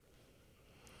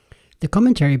The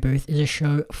Commentary Booth is a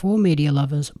show for media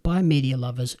lovers by media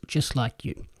lovers just like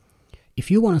you. If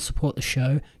you want to support the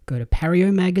show, go to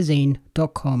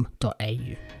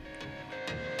pariomagazine.com.au.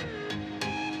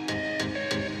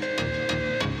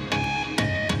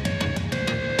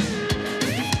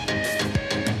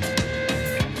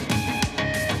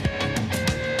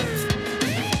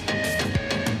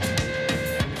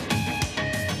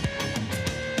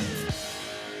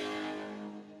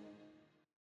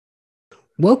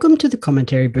 Welcome to the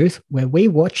Commentary Booth, where we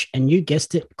watch and, you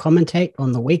guessed it, commentate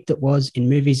on the week that was in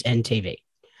movies and TV.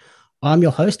 I'm your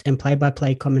host and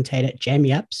play-by-play commentator, Jamie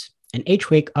Apps, and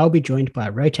each week I'll be joined by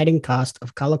a rotating cast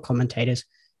of colour commentators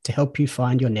to help you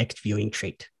find your next viewing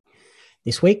treat.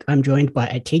 This week I'm joined by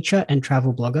a teacher and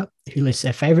travel blogger who lists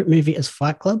their favourite movie as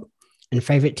Fight Club and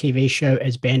favourite TV show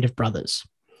as Band of Brothers.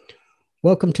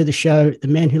 Welcome to the show, the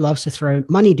man who loves to throw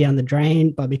money down the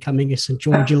drain by becoming a St.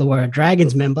 George Illawarra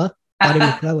Dragons member, Buddy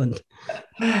McClelland.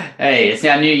 Hey, it's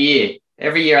our new year.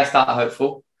 Every year I start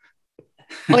hopeful.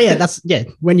 Oh, yeah,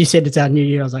 when you said it's our new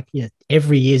year, I was like, yeah,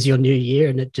 every year's your new year,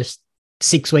 and it just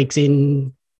 6 weeks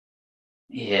in.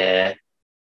 Yeah.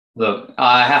 Look,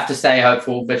 I have to stay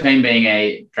hopeful. Between being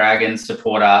a Dragons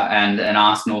supporter and an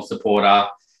Arsenal supporter,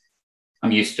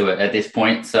 I'm used to it at this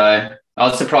point. So I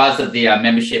was surprised that the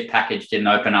membership package didn't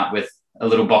open up with a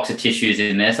little box of tissues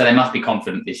in there. So they must be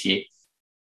confident this year.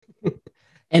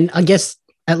 And I guess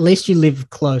at least you live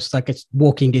close, like it's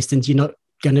walking distance. You're not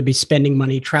going to be spending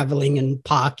money traveling and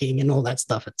parking and all that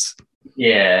stuff.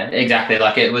 Yeah, exactly.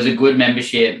 Like, it was a good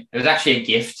membership. It was actually a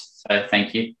gift, so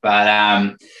thank you.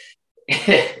 But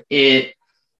it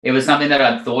was something that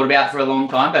I'd thought about for a long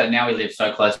time, but now we live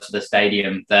so close to the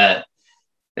stadium that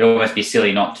it'd almost be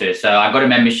silly not to. So I got a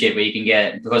membership where you can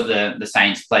get, because the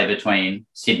Saints play between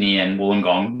Sydney and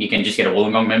Wollongong, you can just get a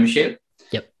Wollongong membership.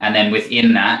 Yep. And then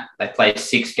within that, they play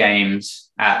 6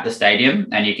 games at the stadium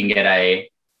and you can get a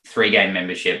 3-game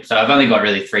membership. So I've only got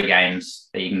really 3 games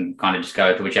that you can kind of just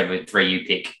go to whichever 3 you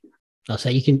pick. Oh, so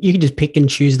you can just pick and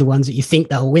choose the ones that you think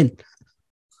they'll win.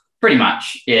 Pretty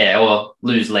much, yeah, or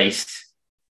lose least.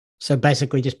 So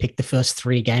basically just pick the first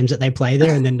 3 games that they play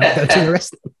there and then not go to the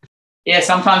rest. Yeah,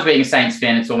 sometimes being a Saints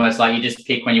fan, it's almost like you just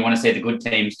pick when you want to see the good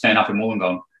teams turn up in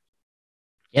Wollongong.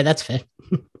 Yeah, that's fair.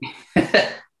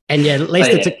 And yeah, at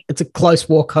least it's a close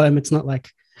walk home. It's not like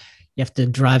you have to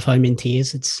drive home in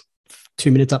tears. It's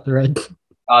 2 minutes up the road.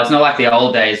 Oh, it's not like the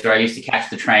old days where I used to catch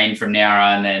the train from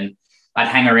Nowra and then I'd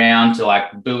hang around to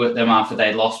like boo at them after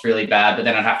they'd lost really bad, but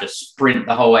then I'd have to sprint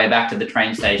the whole way back to the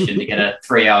train station to get a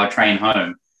 3-hour train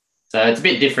home. So it's a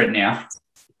bit different now.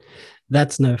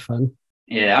 That's no fun.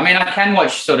 Yeah, I mean, I can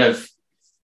watch sort of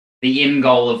the in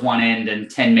goal of one end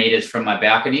and 10 metres from my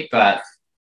balcony, but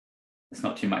there's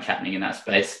not too much happening in that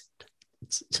space.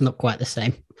 It's not quite the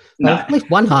same. No. Well, at least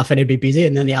one half it'd be busy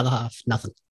and then the other half,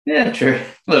 nothing. Yeah, true.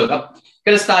 Look, I'm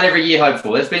going to start every year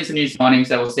hopeful. There's been some new signings,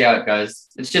 so we'll see how it goes.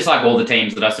 It's just like all the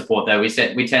teams that I support, though. We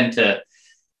tend to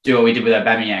do what we did with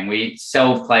Aubameyang. We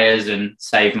sell players and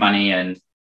save money and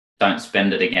don't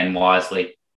spend it again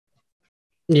wisely.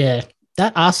 Yeah,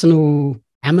 that Arsenal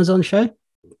Amazon show,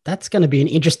 that's going to be an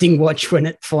interesting watch when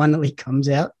it finally comes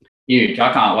out. Huge.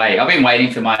 I can't wait. I've been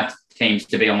waiting for my teams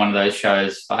to be on one of those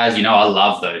shows. As you know, I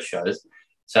love those shows.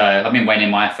 So I've been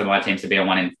waiting for my teams to be on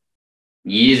one in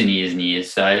years and years and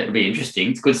years. So it'll be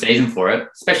interesting. It's a good season for it,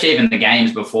 especially even the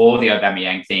games before the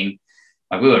Aubameyang thing.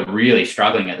 Like, we were really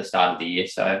struggling at the start of the year.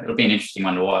 So it'll be an interesting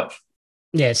one to watch.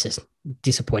 Yeah, it's just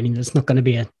disappointing. It's not going to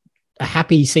be a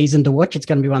happy season to watch. It's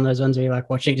going to be one of those ones where you're like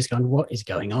watching, just going, what is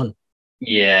going on?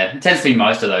 Yeah, it tends to be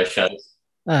most of those shows.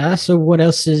 So what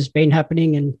else has been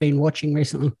happening and been watching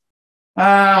recently?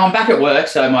 I'm back at work,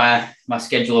 so my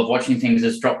schedule of watching things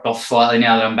has dropped off slightly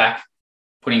now that I'm back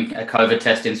putting a COVID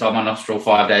test inside my nostril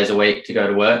 5 days a week to go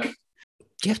to work. Do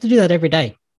you have to do that every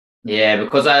day? Yeah,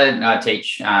 because I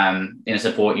teach in a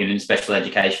support unit in special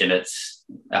education, it's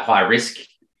a high risk.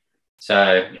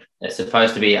 So it's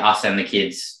supposed to be us and the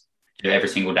kids do every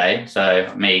single day.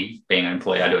 So me being an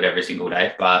employee, I do it every single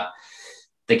day. But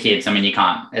the kids, I mean, you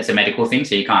can't, it's a medical thing,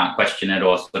 so you can't question it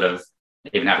or sort of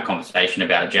even have a conversation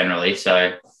about it generally.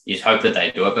 So you just hope that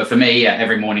they do it. But for me,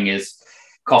 every morning is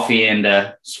coffee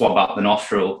and swab up the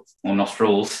nostril or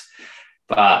nostrils.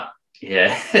 But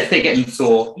yeah, they're getting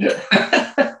sore.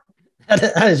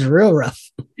 That is real rough.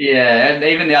 Yeah, and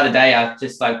even the other day, I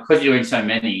just like, because you're doing so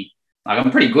many, like, I'm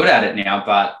pretty good at it now,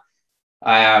 but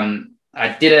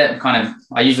I did it kind of,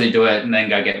 I usually do it and then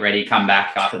go get ready, come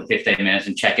back after the 15 minutes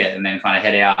and check it and then kind of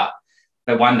head out.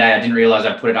 But one day I didn't realize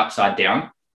I put it upside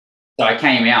down. So I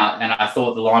came out and I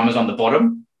thought the line was on the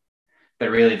bottom, but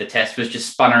really the test was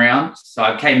just spun around. So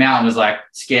I came out and was like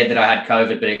scared that I had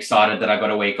COVID, but excited that I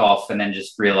got a week off, and then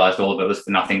just realized all of it was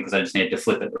for nothing because I just needed to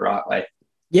flip it the right way.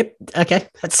 Yep. Okay.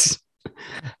 That's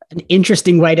an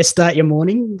interesting way to start your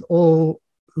morning, or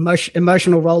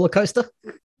emotional roller coaster.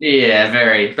 Yeah,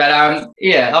 very. But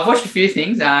yeah, I've watched a few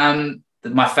things.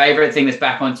 My favorite thing that's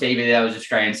back on TV there was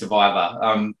Australian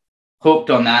Survivor. Hooked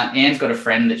on that. Anne's got a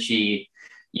friend that she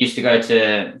used to go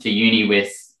to uni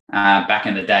with back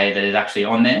in the day that is actually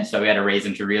on there. So we had a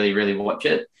reason to really, really watch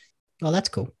it. Oh, that's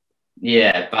cool.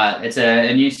 Yeah, but it's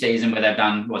a new season where they've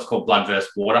done what's called Blood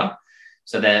versus Water.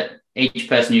 So that each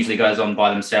person usually goes on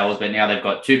by themselves, but now they've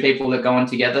got two people that go on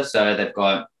together. So they've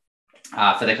got,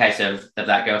 for the case of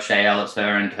that girl, Shayelle, it's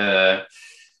her and her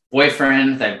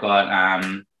boyfriend. They've got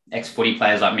ex-footy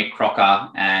players like Mick Crocker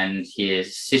and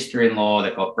his sister-in-law.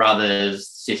 They've got brothers,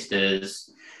 sisters,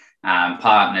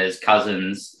 partners,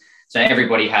 cousins. So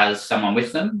everybody has someone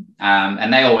with them,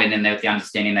 and they all went in there with the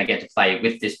understanding they get to play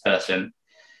with this person.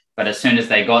 But as soon as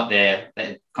they got there,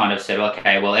 they kind of said,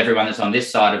 okay, well, everyone that's on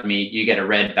this side of me, you get a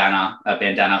red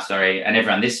bandana, sorry, and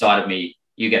everyone this side of me,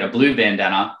 you get a blue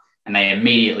bandana, and they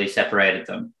immediately separated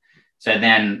them. So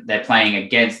then they're playing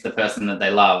against the person that they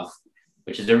love,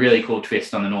 which is a really cool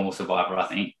twist on the normal Survivor, I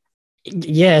think.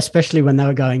 Yeah, especially when they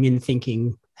were going in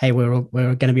thinking, hey, we're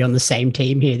going to be on the same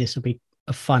team here. This will be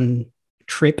a fun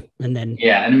trip. And then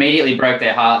and immediately broke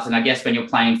their hearts. And I guess when you're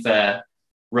playing for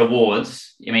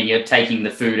rewards, I mean, you're taking the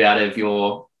food out of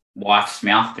your wife's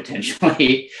mouth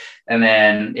potentially, and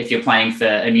then if you're playing for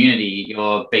immunity,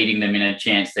 you're beating them in a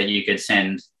chance that you could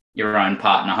send your own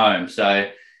partner home. So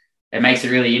it makes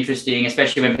it really interesting,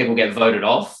 especially when people get voted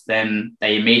off. Then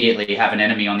they immediately have an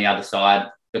enemy on the other side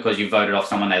because you voted off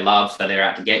someone they love, so they're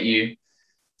out to get you.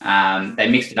 They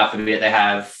mixed it up a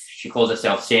bit. She calls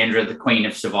herself Sandra, the Queen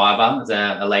of Survivor.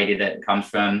 There's a lady that comes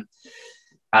from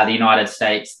the United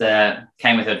States that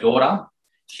came with her daughter.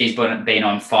 She's been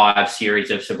on 5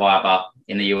 series of Survivor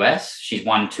in the US. She's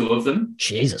won 2 of them.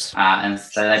 Jesus. And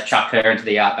so they've chucked her into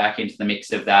the outback, into the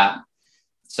mix of that.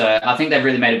 So I think they've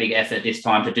really made a big effort this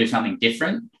time to do something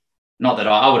different. Not that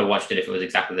I would have watched it if it was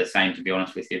exactly the same, to be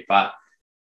honest with you. But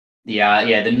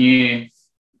the new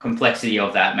complexity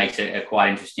of that makes it a quite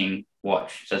interesting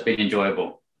watch. So it's been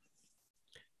enjoyable.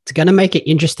 It's going to make it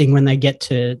interesting when they get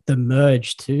to the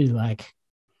merge too. Like,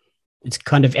 it's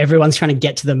kind of everyone's trying to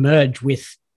get to the merge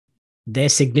with their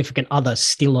significant other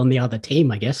still on the other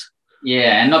team, I guess.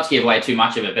 Yeah, and not to give away too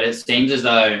much of it, but it seems as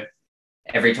though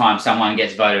every time someone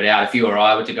gets voted out, if you or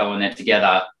I were to go in there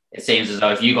together, it seems as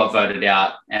though if you got voted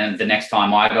out and the next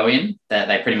time I go in, that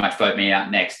they pretty much vote me out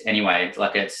next anyway.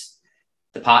 Like,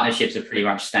 the partnerships are pretty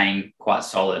much staying quite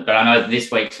solid. But I know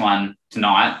this week's one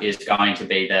tonight is going to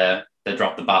be the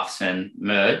drop the buffs and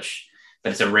merge,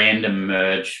 but it's a random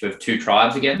merge with 2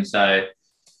 tribes again. So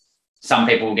some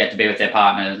people will get to be with their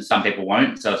partners, some people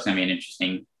won't. So it's going to be an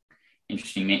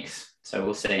interesting mix. So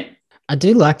we'll see. I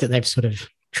do like that they've sort of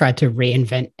tried to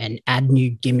reinvent and add new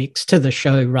gimmicks to the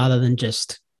show rather than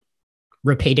just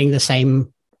repeating the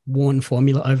same worn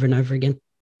formula over and over again.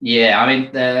 Yeah, I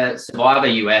mean, the Survivor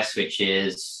US, which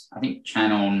is, I think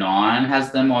Channel 9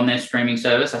 has them on their streaming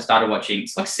service. I started watching,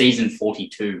 it's like season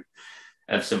 42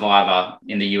 of Survivor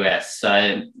in the US.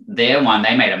 So their one,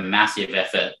 they made a massive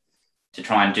effort to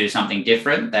try and do something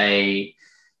different. They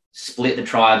split the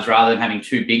tribes rather than having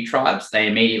 2 big tribes. They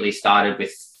immediately started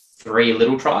with 3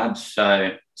 little tribes,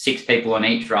 so 6 people on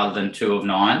each rather than 2 of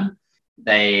 9.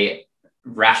 They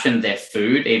rationed their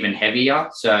food even heavier.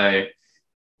 So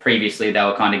previously they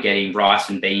were kind of getting rice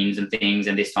and beans and things,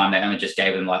 and this time they only just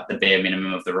gave them like the bare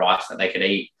minimum of the rice that they could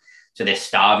eat. So they're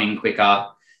starving quicker.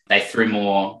 They threw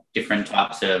more different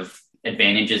types of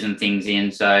advantages and things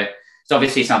in. So it's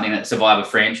obviously something that Survivor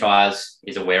franchise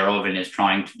is aware of and is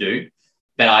trying to do.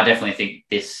 But I definitely think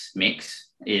this mix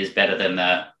is better than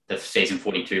the season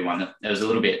 42 one. It was a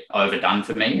little bit overdone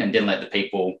for me and didn't let the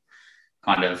people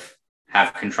kind of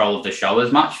have control of the show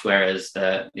as much, whereas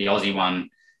the Aussie one,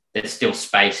 there's still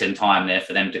space and time there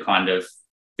for them to kind of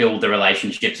build the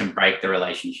relationships and break the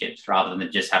relationships rather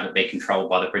than just have it be controlled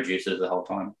by the producers the whole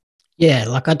time. Yeah,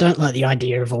 like I don't like the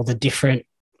idea of all the different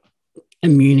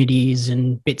immunities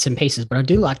and bits and pieces, but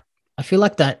I feel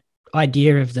like that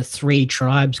idea of the 3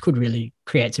 tribes could really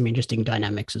create some interesting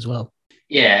dynamics as well.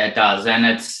 Yeah, it does. And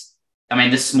I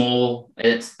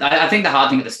think the hard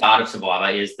thing at the start of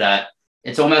Survivor is that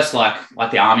it's almost like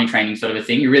the army training sort of a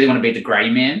thing. You really want to be the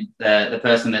grey man, the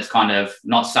person that's kind of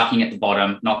not sucking at the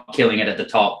bottom, not killing it at the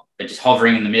top, but just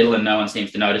hovering in the middle and no one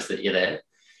seems to notice that you're there.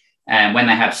 And when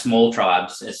they have small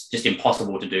tribes, it's just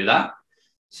impossible to do that.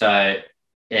 So,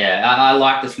 yeah, I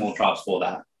like the small tribes for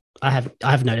that.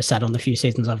 I've noticed that on the few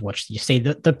seasons I've watched. You see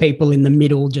the people in the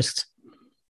middle just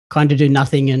kind of do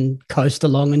nothing and coast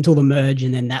along until the merge,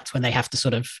 and then that's when they have to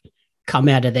sort of come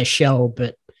out of their shell.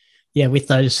 But yeah, with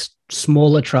those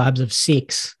smaller tribes of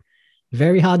 6,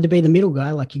 very hard to be the middle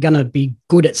guy. Like, you're gonna be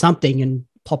good at something and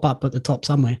pop up at the top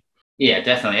somewhere. Yeah,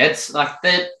 definitely. It's like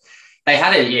they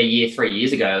had it a year 3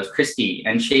 years ago. It was Christy,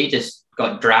 and she just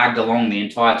got dragged along the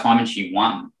entire time, and she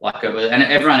won. Like, it was, and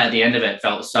everyone at the end of it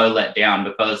felt so let down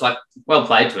because, like, well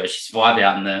played to her. She survived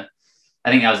out in I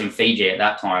think that was in Fiji at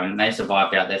that time, and they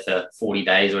survived out there for 40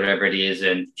 days, whatever it is,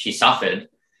 and she suffered,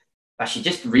 but she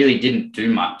just really didn't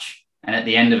do much. And at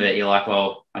the end of it, you're like,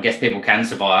 well, I guess people can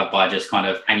survive by just kind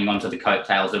of hanging on to the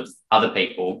coattails of other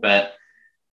people, but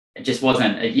it just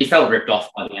wasn't, you felt ripped off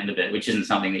by the end of it, which isn't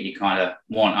something that you kind of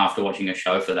want after watching a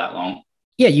show for that long.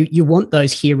 Yeah, you want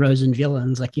those heroes and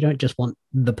villains. Like, you don't just want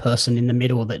the person in the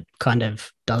middle that kind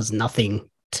of does nothing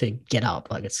to get up.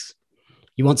 Like,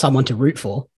 you want someone to root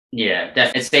for. Yeah,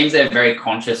 it seems they're very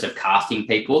conscious of casting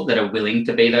people that are willing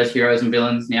to be those heroes and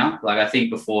villains now. Like, I think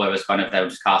before it was kind of, they would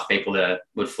just cast people that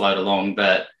would float along,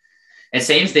 but it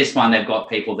seems this one they've got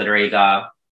people that are either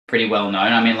pretty well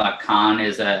known. I mean, like, Khan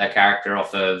is a character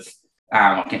off of,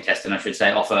 a contestant, I should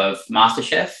say, off of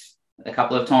MasterChef a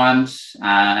couple of times.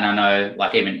 And I know,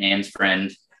 like, even Anne's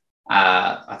friend,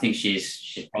 I think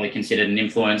she's probably considered an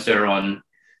influencer on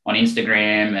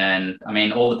Instagram. And I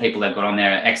mean, all the people they've got on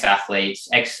there are ex-athletes,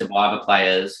 ex-Survivor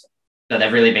players. So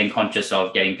they've really been conscious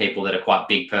of getting people that are quite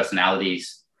big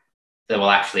personalities that will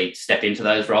actually step into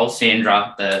those roles.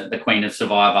 Sandra, the queen of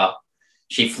Survivor,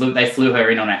 they flew her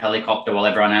in on a helicopter while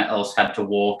everyone else had to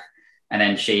walk. And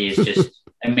then she's just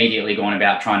immediately gone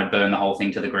about trying to burn the whole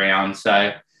thing to the ground.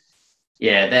 So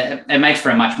yeah, it makes for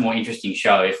a much more interesting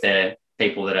show if they're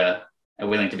people that are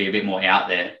willing to be a bit more out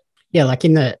there. Yeah, like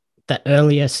in that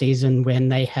earlier season when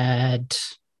they had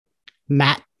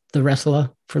Matt, the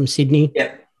wrestler from Sydney.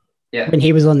 Yeah. When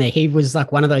he was on there, he was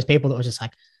like one of those people that was just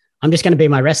like, I'm just going to be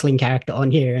my wrestling character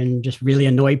on here and just really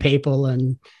annoy people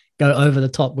and go over the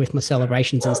top with my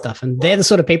celebrations and stuff. And they're the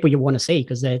sort of people you want to see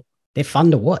because they're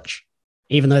fun to watch,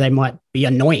 even though they might be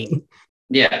annoying.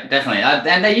 Yeah, definitely.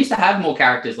 And they used to have more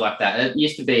characters like that. It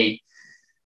used to be,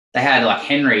 they had like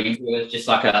Henry, who was just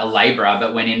like a labourer,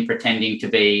 but went in pretending to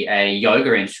be a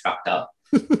yoga instructor.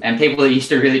 And people used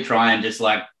to really try and just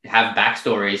like have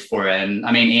backstories for it. And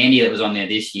I mean, Andy that was on there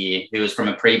this year, who was from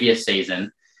a previous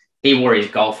season, he wore his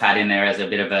golf hat in there as a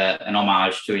bit of an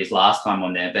homage to his last time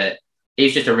on there. But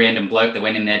he's just a random bloke that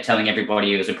went in there telling everybody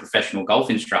he was a professional golf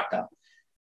instructor.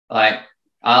 Like,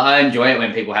 I enjoy it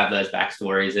when people have those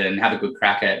backstories and have a good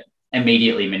crack at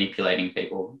immediately manipulating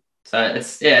people. So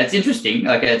it's interesting.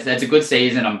 Like, it's a good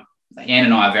season. Anne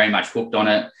and I are very much hooked on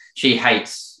it. She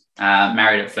hates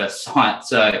Married at First Sight.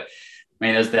 So, I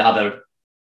mean, there's the other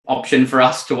option for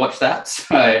us to watch that.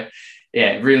 So,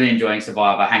 yeah, really enjoying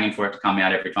Survivor, hanging for it to come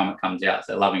out every time it comes out.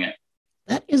 So, loving it.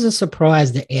 That is a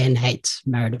surprise that Anne hates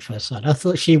Married at First Sight. I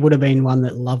thought she would have been one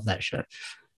that loved that show.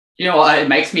 You know what? It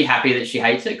makes me happy that she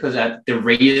hates it because the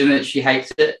reason that she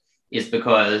hates it is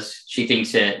because she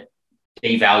thinks it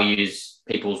devalues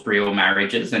people's real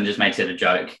marriages and just makes it a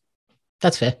joke.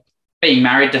 That's fair. Being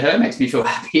married to her makes me feel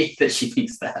happy that she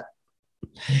thinks that.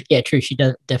 Yeah, true. She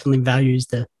definitely values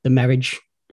the marriage.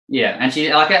 Yeah, and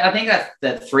she I think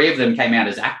that 3 of them came out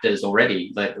as actors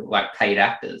already, like paid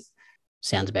actors.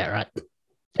 Sounds about right.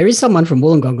 There is someone from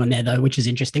Wollongong on there though, which is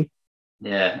interesting.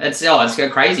 Yeah, it's a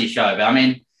crazy show, but I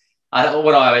mean,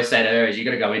 what I always say to her is you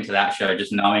got to go into that show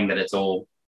just knowing that it's all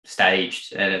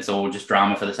staged and it's all just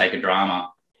drama for the sake of drama.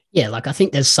 Yeah, like I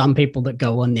think there's some people that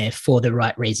go on there for the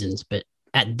right reasons, but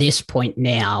at this point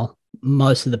now,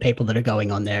 most of the people that are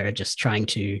going on there are just trying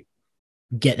to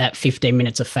get that 15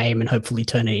 minutes of fame and hopefully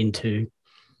turn it into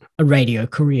a radio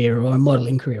career or a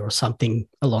modeling career or something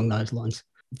along those lines.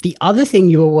 The other thing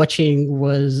you were watching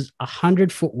was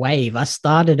 100-Foot Wave. I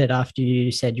started it after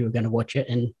you said you were going to watch it,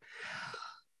 and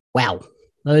wow,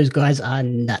 those guys are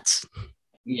nuts.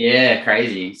 Yeah,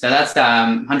 crazy. So that's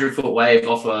 100-Foot Wave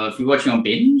off of, you're watching on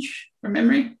Binge from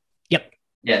memory? Yep.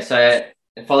 Yeah, so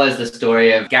it follows the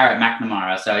story of Garrett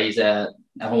McNamara. So he's a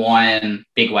Hawaiian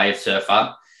big wave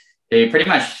surfer who pretty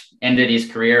much ended his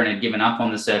career and had given up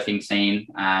on the surfing scene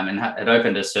and had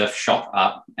opened a surf shop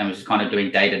up and was kind of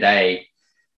doing day-to-day.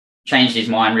 Changed his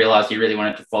mind, realised he really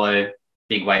wanted to follow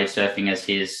big wave surfing as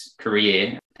his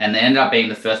career, and they ended up being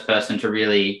the first person to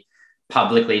really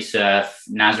publicly surf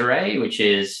Nazaré, which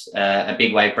is a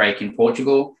big wave break in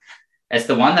Portugal. It's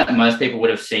the one that most people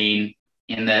would have seen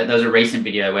there was a recent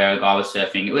video where a guy was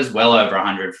surfing. It was well over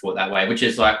 100 foot that wave, which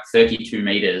is like 32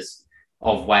 meters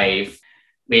of wave,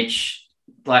 which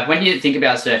like when you think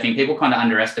about surfing, people kind of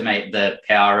underestimate the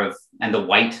power of and the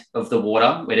weight of the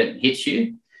water when it hits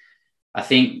you. I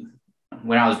think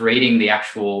when I was reading the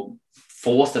actual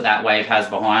force that wave has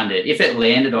behind it, if it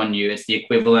landed on you, it's the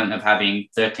equivalent of having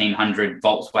 1,300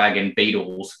 Volkswagen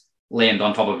Beetles land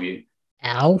on top of you.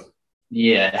 Ow.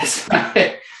 Yes.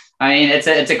 I mean, it's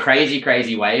a crazy,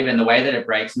 crazy wave. And the way that it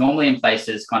breaks, normally in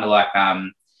places kind of like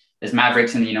there's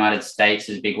Mavericks in the United States,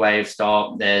 there's big wave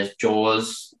stop, there's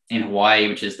Jaws in Hawaii,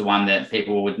 which is the one that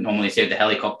people would normally see with the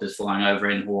helicopters flying over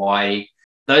in Hawaii.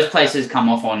 Those places come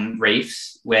off on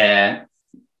reefs where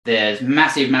there's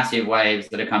massive, massive waves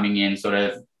that are coming in, sort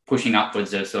of pushing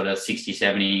upwards of sort of 60,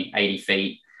 70, 80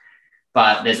 feet.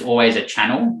 But there's always a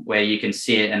channel where you can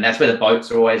see it. And that's where the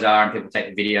boats always are. And people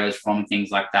take the videos from,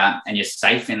 things like that. And you're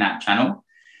safe in that channel.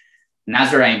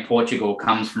 Nazaré in Portugal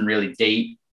comes from really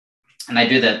deep. And they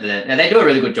do they do a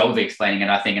really good job of explaining it,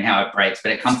 I think, and how it breaks.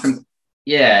 But it comes from,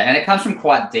 and it comes from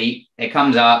quite deep. It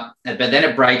comes up, but then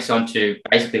it breaks onto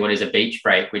basically what is a beach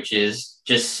break, which is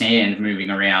just sand moving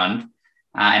around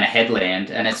and a headland.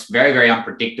 And it's very, very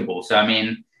unpredictable. So, I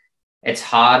mean, it's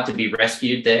hard to be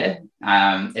rescued there.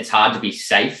 It's hard to be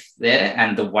safe there.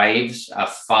 And the waves are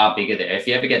far bigger there. If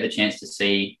you ever get the chance to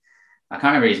see, I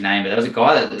can't remember his name, but there was a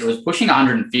guy that was pushing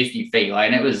 150 feet.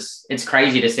 Like, and it's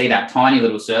crazy to see that tiny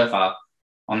little surfer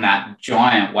on that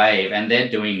giant wave. And they're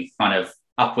doing kind of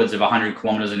upwards of 100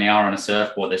 kilometers an hour on a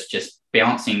surfboard that's just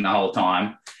bouncing the whole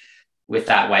time with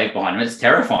that wave behind them. It's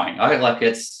terrifying.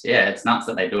 It's nuts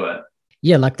that they do it.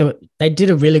 Yeah, like they did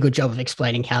a really good job of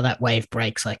explaining how that wave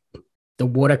breaks. Like the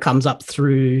water comes up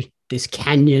through this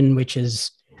canyon, which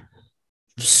is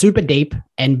super deep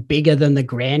and bigger than the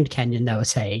Grand Canyon, they were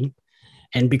saying.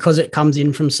 And because it comes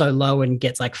in from so low and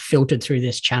gets like filtered through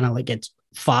this channel, it gets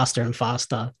faster and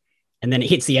faster. And then it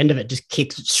hits the end of it, just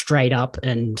kicks straight up.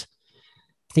 And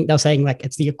I think they were saying like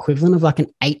it's the equivalent of like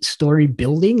an 8-story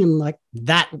building. And like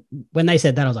that, when they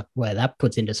said that, I was like, well, that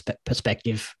puts into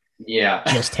perspective. Yeah.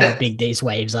 Just how big these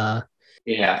waves are.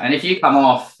 Yeah. And if you come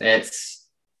off, it's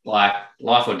like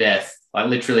life or death, like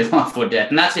literally life or death.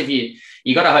 And that's if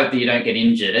you got to hope that you don't get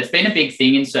injured. It's been a big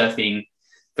thing in surfing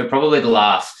for probably the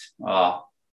last 5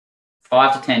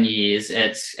 to 10 years.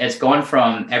 It's gone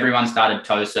from everyone started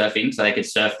tow surfing so they could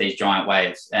surf these giant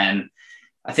waves. And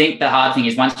I think the hard thing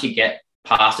is once you get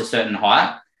past a certain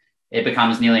height, it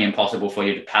becomes nearly impossible for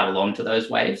you to paddle onto those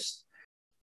waves.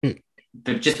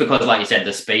 But just because, like you said,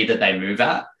 the speed that they move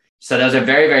at. So there was a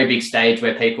very, very big stage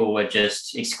where people were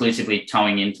just exclusively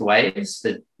towing into waves.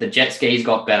 The jet skis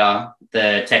got better.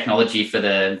 The technology for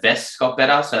the vests got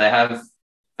better. So they have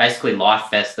basically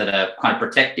life vests that are kind of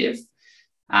protective.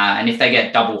 And if they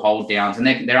get double hold downs, and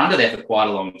they're under there for quite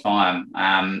a long time,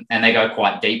 and they go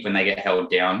quite deep when they get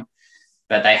held down,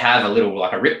 but they have a little,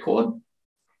 like a ripcord,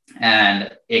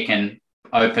 and it can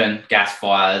open gas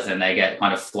fires and they get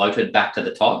kind of floated back to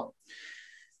the top.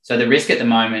 So the risk at the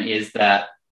moment is that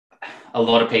a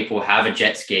lot of people have a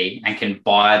jet ski and can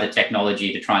buy the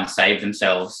technology to try and save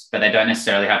themselves, but they don't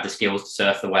necessarily have the skills to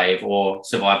surf the wave or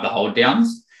survive the hold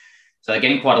downs. So they're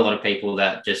getting quite a lot of people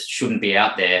that just shouldn't be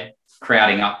out there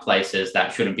crowding up places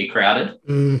that shouldn't be crowded.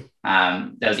 There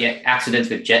was accidents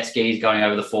with jet skis going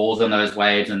over the falls on those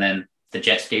waves, and then the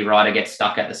jet ski rider gets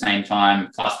stuck at the same time,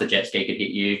 plus the jet ski could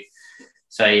hit you.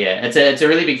 So yeah, it's a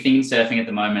really big thing in surfing at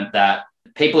the moment that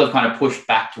people have kind of pushed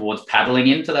back towards paddling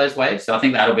into those waves. So I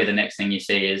think that'll be the next thing you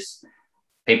see is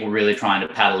people really trying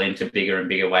to paddle into bigger and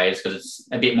bigger waves because it's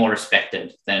a bit more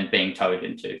respected than being towed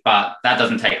into. But that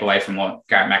doesn't take away from what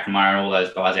Garrett McNamara and all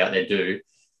those guys out there do.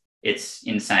 It's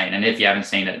insane. And if you haven't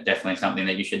seen it, definitely something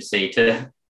that you should see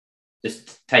to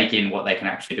just take in what they can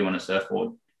actually do on a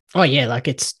surfboard. Oh yeah, like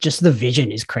it's just the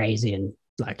vision is crazy, and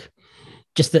like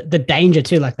just the danger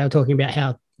too. Like they were talking about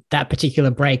how that particular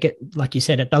break, it, like you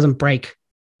said, it doesn't break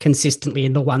consistently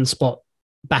in the one spot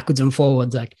backwards and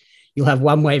forwards. Like you'll have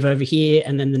one wave over here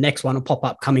and then the next one will pop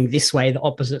up coming this way, the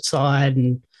opposite side,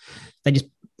 and they just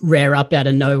rear up out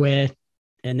of nowhere.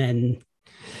 And then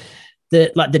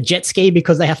the jet ski,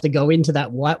 because they have to go into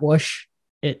that whitewash,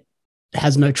 it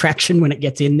has no traction when it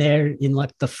gets in there in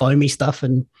like the foamy stuff.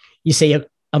 And you see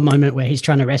a moment where he's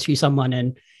trying to rescue someone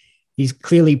and he's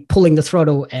clearly pulling the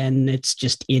throttle and it's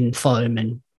just in foam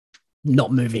and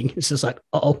not moving. It's just like,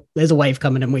 oh, there's a wave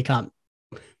coming and we can't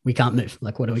move.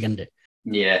 Like, what are we going to do?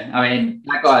 Yeah. I mean,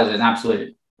 that guy is an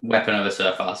absolute weapon of a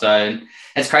surfer. So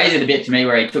it's crazy the bit to me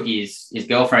where he took his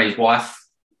girlfriend, his wife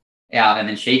out, and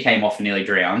then she came off and nearly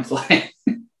drowned.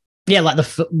 Yeah. Like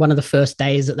one of the first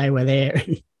days that they were there.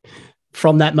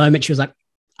 From that moment, she was like,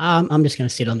 I'm just going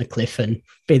to sit on the cliff and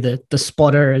be the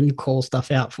spotter and call stuff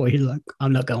out for you. Like,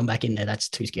 I'm not going back in there. That's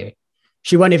too scary.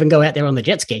 She won't even go out there on the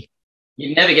jet ski.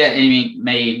 You never get me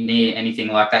near anything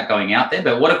like that going out there,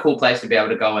 but what a cool place to be able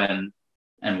to go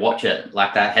and watch it.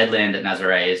 Like that headland at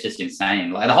Nazare is just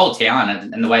insane. Like the whole town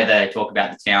and the way they talk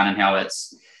about the town and how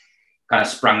it's kind of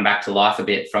sprung back to life a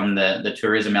bit from the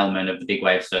tourism element of the big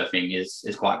wave surfing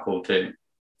is quite cool too.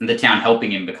 And the town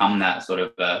helping him become that sort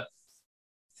of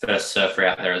first surfer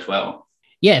out there as well.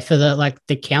 Yeah, for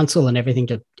the council and everything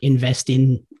to invest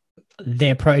in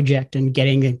their project and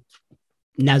getting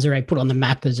Nazare put on the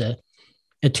map as a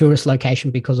tourist location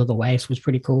because of the waves was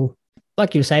pretty cool.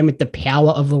 Like you were saying, with the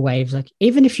power of the waves, like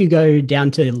even if you go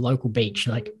down to the local beach,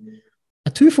 like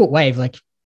a 2-foot wave, like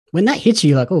when that hits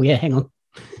you, like, oh yeah, hang on,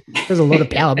 there's a lot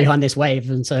of power behind this wave.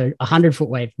 And so 100-foot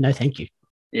wave, no thank you.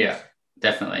 Yeah,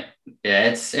 definitely. Yeah,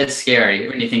 it's scary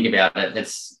when you think about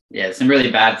it. Some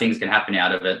really bad things can happen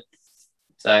out of it.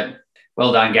 So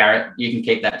well done, Garrett. You can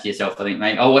keep that to yourself, I think,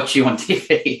 mate. I'll watch you on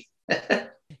TV.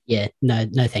 Yeah, no,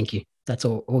 thank you. That's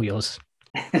all yours.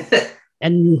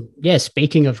 And yeah,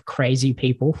 speaking of crazy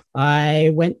people,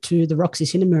 I went to the Roxy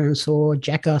Cinema and saw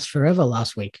Jackass Forever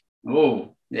last week.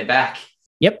 Oh, they're back.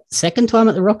 Yep, second time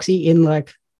at the Roxy in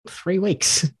like 3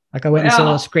 weeks. Like I went and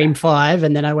saw Scream 5,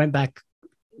 and then I went back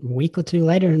a week or two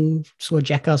later and saw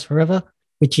Jackass Forever,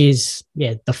 which is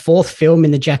the 4th film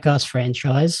in the Jackass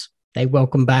franchise. They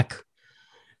welcome back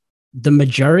the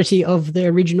majority of the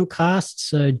original cast.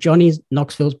 So Johnny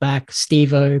Knoxville's back,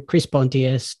 Steve-O, Chris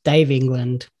Pontius, Dave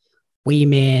England, Wee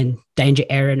Man, Danger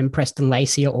Aaron, and Preston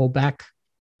Lacey are all back.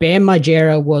 Bam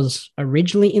Margera was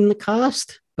originally in the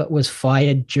cast, but was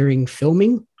fired during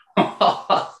filming.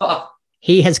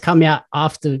 He has come out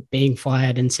after being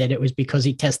fired and said it was because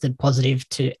he tested positive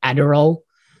to Adderall,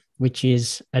 which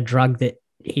is a drug that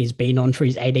he's been on for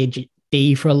his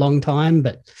ADHD for a long time.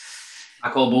 But I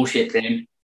call bullshit then.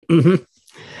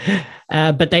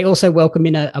 Mm-hmm. But they also welcome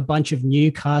in a bunch of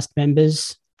new cast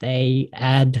members. They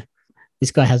add,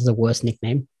 this guy has the worst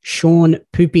nickname, Sean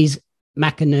Poopies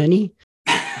McInerney,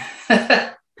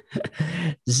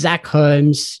 Zach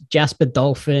Holmes, Jasper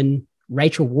Dolphin,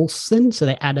 Rachel Wolfson. So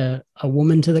they add a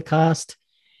woman to the cast,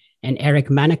 and Eric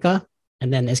Manica.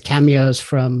 And then there's cameos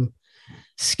from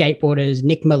skateboarders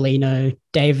Nick Molino,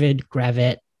 David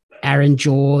Gravett, Aaron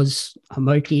Jaws,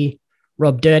 Homoki,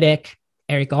 Rob Dyrdek,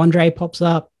 Eric Andre pops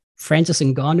up, Francis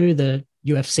Ngannou, the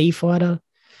UFC fighter,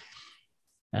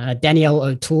 Danielle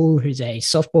O'Toole, who's a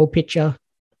softball pitcher,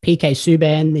 PK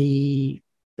Subban, the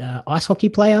ice hockey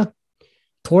player,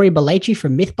 Tori Balaci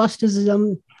from Mythbusters is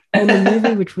on the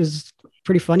movie, which was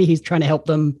pretty funny. He's trying to help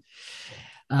them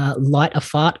light a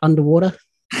fart underwater.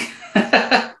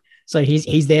 So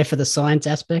he's there for the science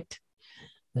aspect.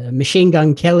 Machine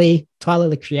Gun Kelly, Tyler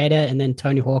the Creator, and then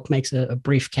Tony Hawk makes a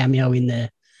brief cameo in the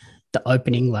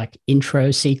opening like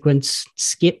intro sequence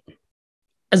skit.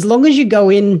 As long as you go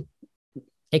in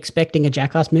expecting a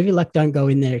Jackass movie, like don't go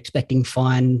in there expecting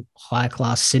fine, high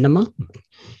class cinema.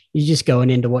 You're just going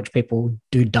in to watch people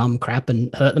do dumb crap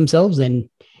and hurt themselves, then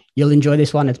you'll enjoy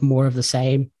this one. It's more of the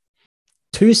same.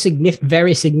 2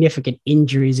 very significant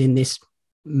injuries in this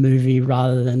movie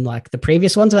rather than like the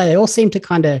previous ones. They all seem to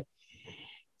kind of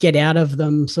get out of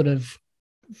them sort of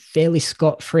fairly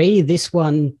scot-free. This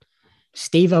one,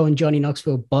 Steve-O and Johnny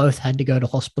Knoxville both had to go to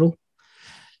hospital.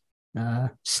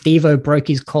 Steve-O broke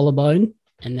his collarbone,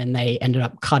 and then they ended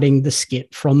up cutting the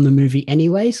skit from the movie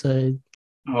anyway. So,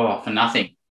 for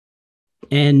nothing.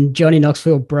 And Johnny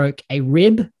Knoxville broke a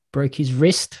rib, broke his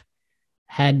wrist,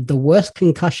 had the worst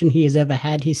concussion he has ever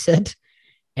had, he said,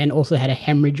 and also had a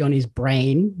hemorrhage on his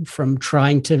brain from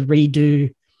trying to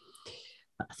redo,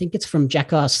 I think it's from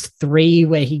Jackass 3,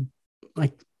 where he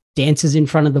like dances in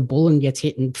front of the bull and gets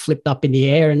hit and flipped up in the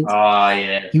air. And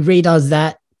he redoes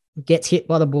that, gets hit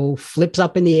by the bull, flips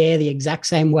up in the air the exact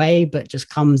same way, but just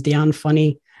comes down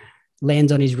funny,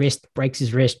 lands on his wrist, breaks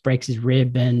his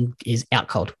rib, and is out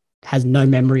cold. Has no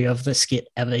memory of the skit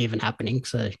ever even happening.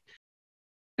 So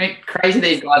crazy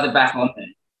these guys are back on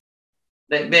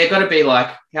there. They've got to be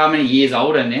like, how many years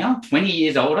older now? 20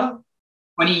 years older?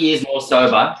 20 years more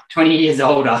sober, 20 years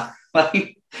older.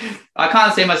 Like, I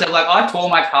can't see myself. Like, I tore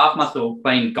my calf muscle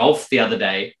playing golf the other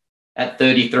day at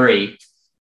 33.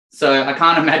 So I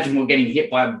can't imagine what getting hit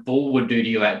by a bull would do to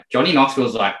you. Johnny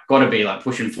Knoxville's like, got to be like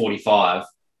pushing 45.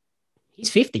 He's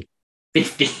 50.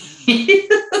 50.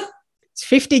 It's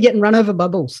 50 getting run over by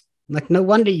bulls. Like, no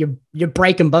wonder you're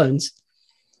breaking bones.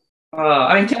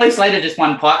 I mean, Kelly Slater just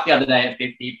won Pike the other day at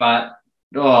 50, but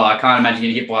I can't imagine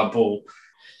getting hit by a bull.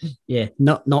 Yeah,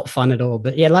 not fun at all.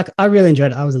 But yeah, like I really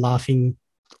enjoyed it. I was laughing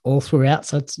all throughout,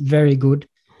 so it's very good.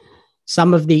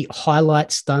 Some of the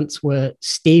highlight stunts were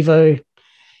Steve-O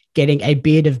getting a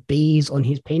beard of bees on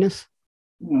his penis,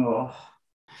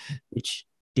 which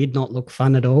did not look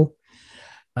fun at all.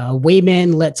 Wee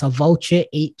Man lets a vulture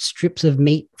eat strips of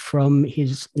meat from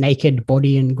his naked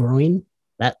body and groin.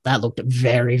 That looked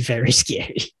very, very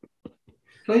scary.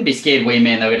 You'd be scared, wee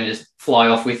man, they're going to just fly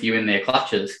off with you in their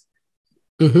clutches.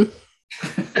 Mm-hmm.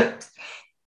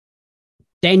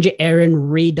 Danger Aaron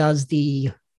redoes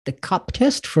the cup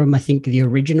test from, I think, the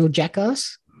original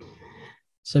Jackass.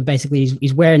 So basically,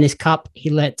 he's wearing this cup. He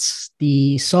lets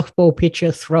the softball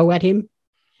pitcher throw at him.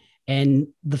 And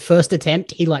the first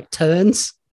attempt, he like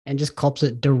turns and just cops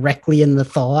it directly in the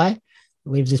thigh,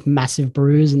 leaves this massive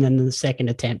bruise. And then the second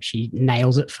attempt, she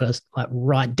nails it first, like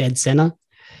right dead center.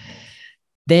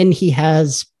 Then he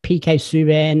has PK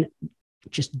Subban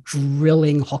just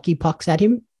drilling hockey pucks at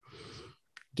him,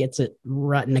 gets it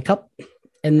right in the cup.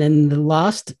 And then the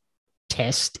last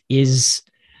test is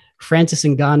Francis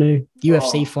Ngannou,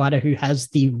 UFC fighter who has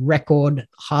the record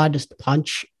hardest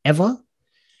punch ever.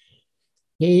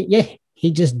 He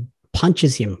just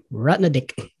punches him right in the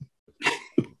dick.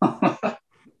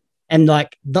 And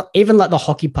like even like the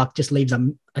hockey puck just leaves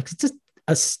it's just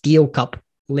a steel cup,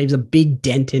 leaves a big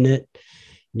dent in it.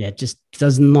 Yeah, it just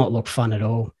does not look fun at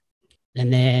all.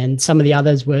 And then some of the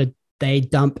others were they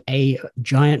dump a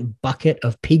giant bucket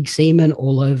of pig semen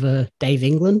all over Dave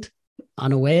England,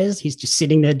 unawares. He's just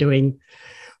sitting there doing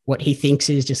what he thinks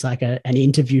is just like an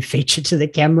interview feature to the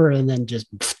camera and then just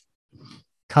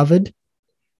covered.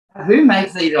 Who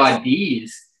makes these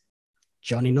ideas?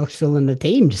 Johnny Knoxville and the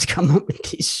team just come up with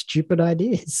these stupid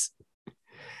ideas.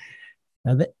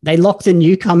 They lock the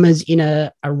newcomers in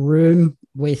a room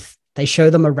with, they show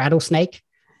them a rattlesnake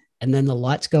and then the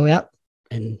lights go out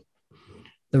and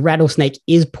the rattlesnake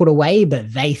is put away,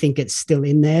 but they think it's still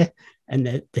in there.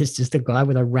 And there's just a guy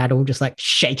with a rattle, just like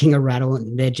shaking a rattle,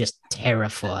 and they're just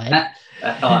terrified.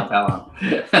 That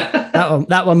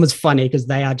one was funny because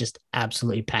they are just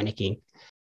absolutely panicking.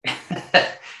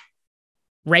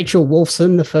 Rachel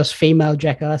Wolfson, the first female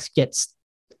Jackass, gets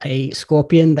a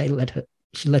scorpion.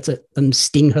 She lets them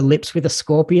sting her lips with a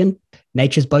scorpion.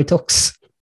 Nature's Botox.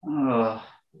 Oh.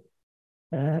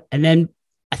 And then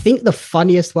I think the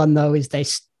funniest one though is they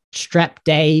strap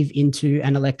Dave into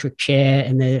an electric chair,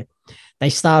 and they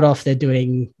start off, they're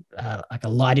doing like a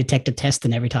lie detector test,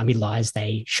 and every time he lies,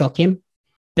 they shock him.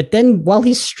 But then while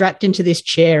he's strapped into this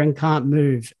chair and can't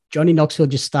move, Johnny Knoxville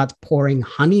just starts pouring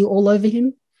honey all over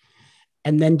him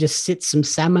and then just sits some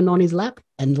salmon on his lap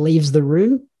and leaves the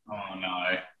room. Oh,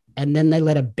 no. And then they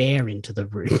let a bear into the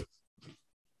room.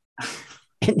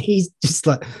 And he's just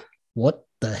like, what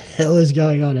the hell is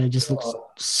going on? And it just looks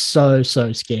so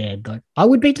scared. Like, I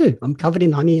would be too. I'm covered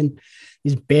in honey and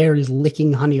this bear is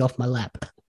licking honey off my lap.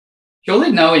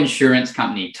 Surely no insurance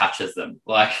company touches them.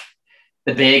 Like,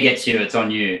 the bear gets you, it's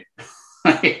on you.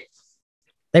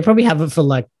 They probably have it for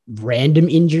like random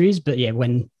injuries, but yeah,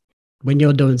 when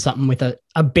you're doing something with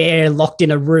a bear locked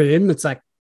in a room, it's like,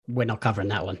 we're not covering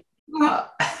that one.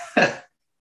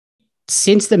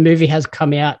 Since the movie has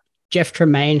come out, Jeff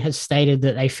Tremaine has stated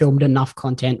that they filmed enough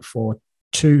content for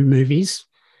 2 movies.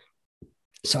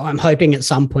 So I'm hoping at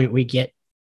some point we get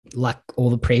like all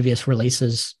the previous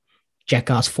releases,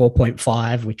 Jackass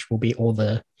 4.5, which will be all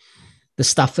the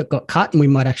stuff that got cut, and we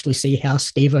might actually see how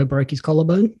Steve-O broke his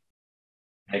collarbone.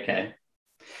 Okay.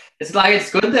 It's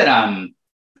good that,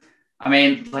 I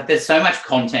mean, like there's so much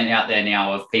content out there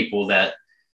now of people that,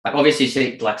 like obviously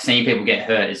seeing people get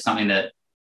hurt is something that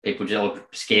people just are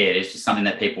scared. It's just something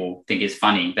that people think is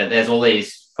funny. But there's all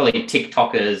these probably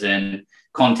TikTokers and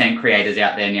content creators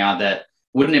out there now that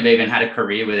wouldn't have even had a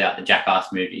career without the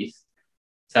Jackass movies.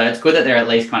 So it's good that they're at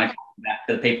least kind of coming back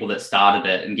to the people that started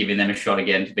it and giving them a shot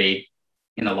again to be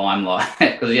in the limelight.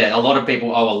 Because, yeah, a lot of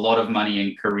people owe a lot of money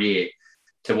and career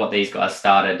to what these guys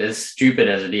started. As stupid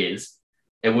as it is,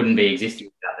 it wouldn't be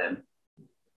existing without them.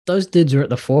 Those dudes are at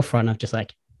the forefront of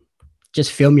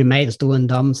just film your mates doing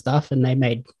dumb stuff, and they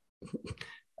made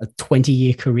a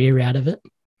 20-year career out of it.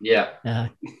 Yeah.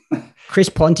 Chris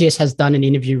Pontius has done an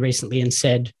interview recently and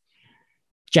said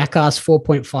Jackass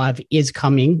 4.5 is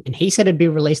coming, and he said it'd be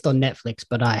released on Netflix,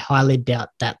 but I highly doubt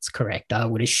that's correct. I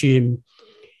would assume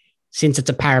since it's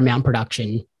a Paramount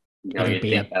production, it'd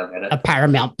be a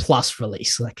Paramount Plus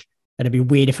release. Like, it'd be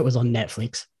weird if it was on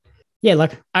Netflix. Yeah,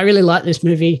 like I really like this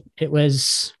movie.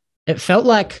 It felt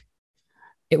like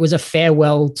it was a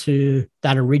farewell to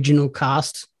that original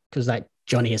cast, because like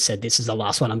Johnny has said, this is the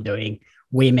last one I'm doing.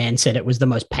 Wee Man said it was the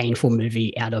most painful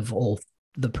movie out of all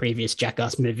the previous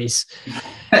Jackass movies.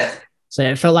 So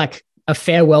it felt like a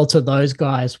farewell to those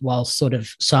guys while sort of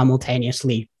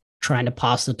simultaneously trying to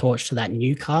pass the torch to that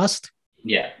new cast.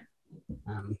 Yeah.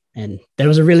 And there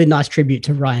was a really nice tribute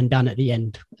to Ryan Dunn at the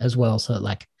end as well. So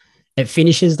like it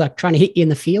finishes like trying to hit you in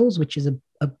the feels, which is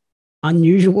a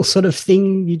unusual sort of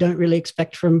thing you don't really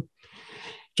expect from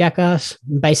Jackass.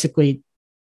 Basically,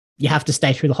 you have to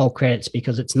stay through the whole credits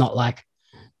because it's not like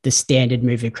the standard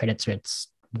movie credits where it's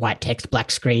white text,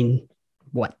 black screen,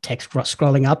 white text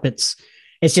scrolling up. It's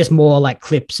just more like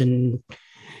clips and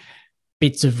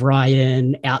bits of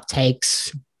Ryan,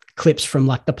 outtakes, clips from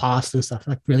like the past and stuff.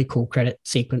 Like really cool credit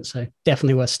sequence. So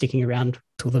definitely worth sticking around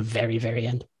till the very, very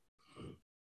end.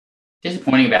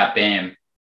 Disappointing about Bam.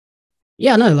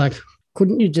 Yeah, no, like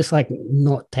couldn't you just like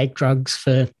not take drugs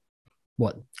for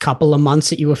what couple of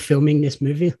months that you were filming this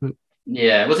movie?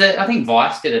 Yeah, was it? I think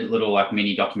Vice did a little like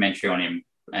mini documentary on him,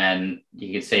 and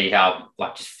you could see how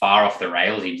like just far off the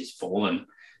rails he'd just fallen,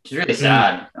 which is really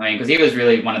sad. I mean, because he was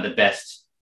really one of the best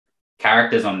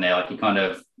characters on there. Like he kind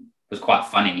of was quite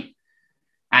funny,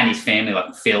 and his family,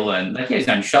 like Phil, and like he had his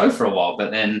own show for a while. But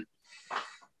then,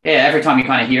 yeah, every time you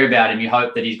kind of hear about him, you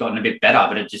hope that he's gotten a bit better,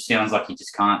 but it just sounds like he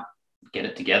just can't get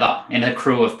it together. And a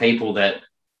crew of people that,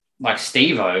 like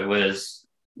Steve-O was,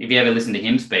 if you ever listen to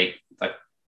him speak, like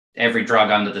every drug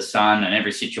under the sun and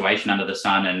every situation under the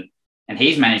sun, and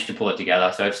he's managed to pull it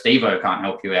together. So if Steve-O can't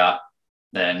help you out,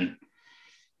 then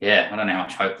yeah, I don't know how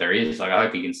much hope there is. Like I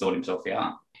hope he can sort himself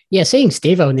out. Yeah, seeing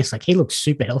Steve-O in this, like he looks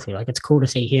super healthy. Like it's cool to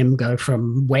see him go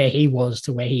from where he was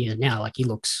to where he is now. Like he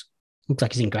looks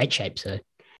like he's in great shape. So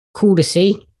cool to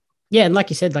see. Yeah, and like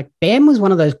you said, like Bam was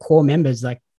one of those core members.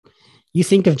 Like you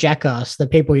think of Jackass, the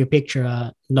people you picture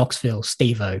are Knoxville,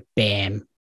 Steve-O, Bam,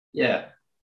 Yeah,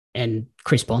 and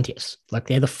Chris Pontius. Like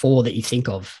they're the four that you think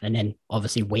of. And then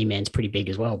obviously Wee Man's pretty big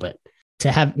as well. But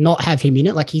to have not have him in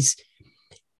it, like it's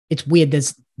weird.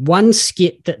 There's one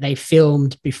skit that they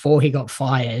filmed before he got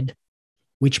fired,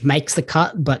 which makes the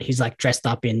cut, but he's like dressed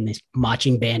up in this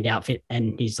marching band outfit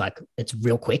and he's like, it's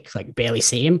real quick, like barely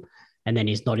see him. And then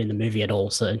he's not in the movie at all.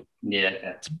 So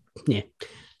yeah,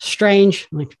 strange.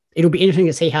 Like it'll be interesting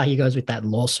to see how he goes with that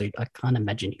lawsuit. I can't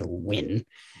imagine he'll win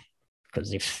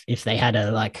because if they had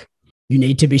a like, you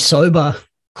need to be sober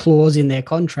clause in their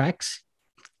contracts,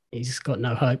 he's got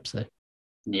no hope. So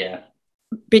yeah.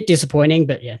 Bit disappointing,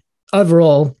 but yeah.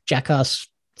 Overall, Jackass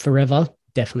Forever,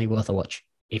 definitely worth a watch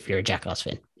if you're a Jackass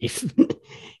fan.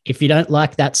 If you don't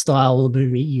like that style of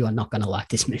movie, you are not going to like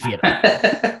this movie at all.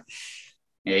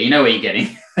 Yeah, you know what you're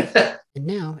getting. And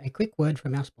now, a quick word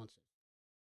from our sponsor.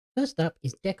 First up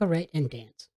is Decorate and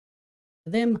Dance.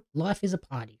 For them, life is a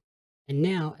party. And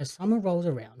now, as summer rolls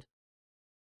around,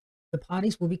 the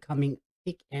parties will be coming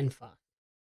thick and fast.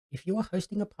 If you are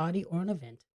hosting a party or an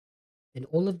event, then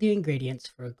all of the ingredients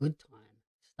for a good time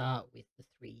start with the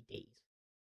 3 Ds.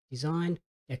 Design,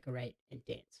 decorate, and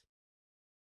dance.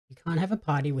 You can't have a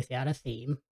party without a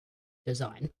theme,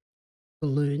 design,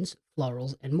 balloons,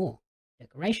 florals, and more,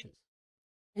 decorations,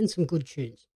 and some good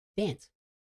tunes, dance.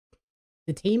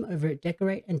 The team over at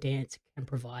Decorate and Dance can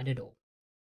provide it all.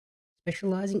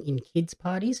 Specializing in kids'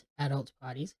 parties, adults'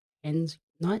 parties, hens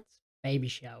nights, baby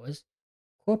showers,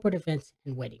 corporate events,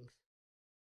 and weddings.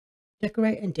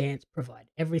 Decorate and Dance provide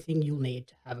everything you'll need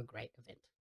to have a great event.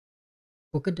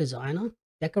 Book a designer,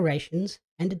 decorations,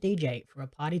 and a DJ for a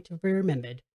party to be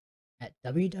remembered at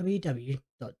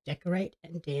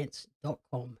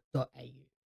www.decorateanddance.com.au.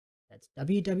 That's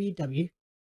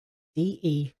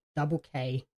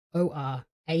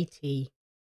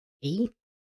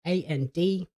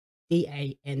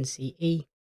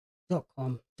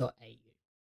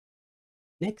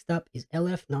Next up is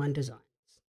LF9 Designs.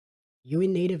 You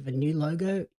in need of a new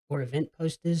logo or event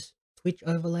posters, Twitch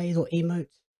overlays or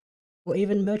emotes, or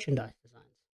even merchandise designs?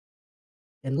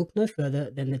 Then look no further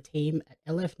than the team at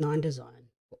LF9 Design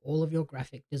for all of your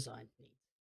graphic design needs.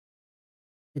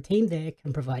 The team there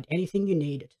can provide anything you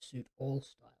need to suit all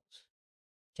styles.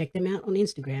 Check them out on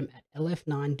Instagram at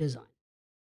LF9 Design.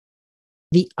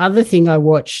 The other thing I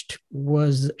watched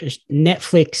was a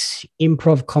Netflix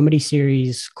improv comedy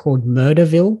series called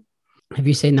Murderville. Have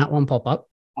you seen that one pop up?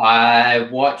 I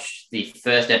watched the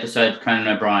first episode of Conan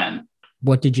O'Brien.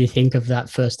 What did you think of that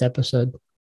first episode?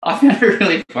 I found it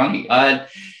really funny. I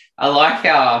like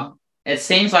how it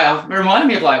seems like it reminded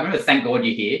me of like, remember Thank God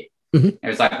You're Here? Mm-hmm. It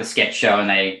was like the sketch show and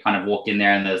they kind of walked in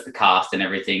there and there's the cast and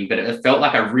everything, but it felt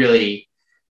like a really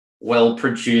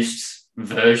well-produced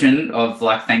version of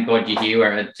like Thank God You're Here,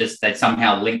 where they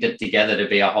somehow linked it together to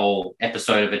be a whole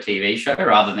episode of a TV show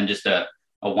rather than just a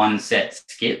one set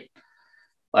skit.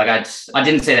 Like I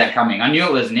didn't see that coming. I knew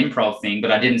it was an improv thing,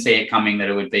 but I didn't see it coming that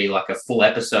it would be like a full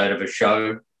episode of a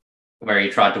show where he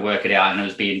tried to work it out and it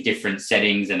was be in different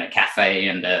settings and a cafe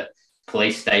and a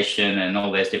police station and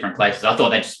all those different places. I thought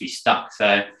they'd just be stuck.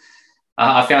 So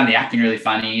I found the acting really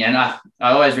funny. And I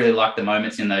always really like the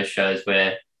moments in those shows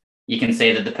where you can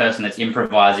see that the person that's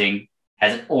improvising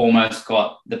has almost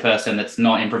got the person that's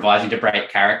not improvising to break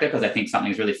character because they think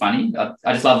something's really funny.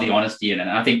 I just love the honesty in it.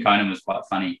 And I think Conan was quite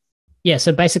funny. Yeah,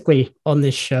 so basically on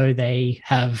this show, they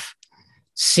have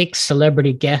 6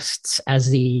 celebrity guests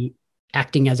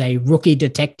acting as a rookie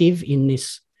detective in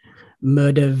this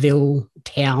Murderville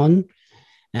town.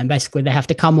 And basically they have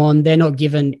to come on. They're not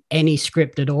given any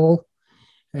script at all.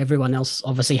 Everyone else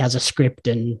obviously has a script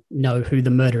and know who the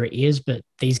murderer is, but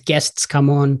these guests come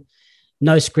on,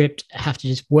 no script, have to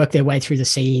just work their way through the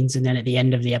scenes. And then at the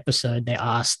end of the episode, they're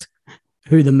asked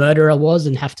who the murderer was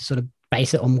and have to sort of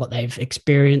base it on what they've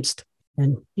experienced.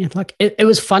 And yeah, like it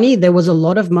was funny. There was a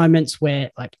lot of moments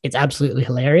where like it's absolutely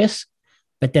hilarious,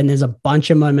 but then there's a bunch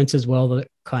of moments as well that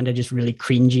kind of just really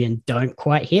cringy and don't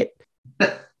quite hit.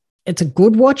 It's a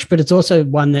good watch, but it's also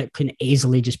one that can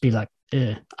easily just be like,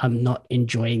 I'm not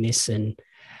enjoying this. And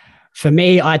for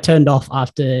me, I turned off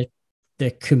after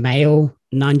the Kumail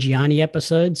Nanjiani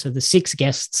episode. So the 6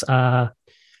 guests are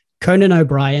Conan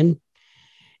O'Brien.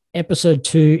 Episode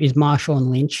 2 is Marshawn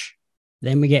Lynch.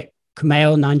 Then we get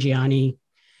Kumail Nanjiani,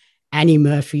 Annie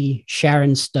Murphy,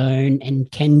 Sharon Stone,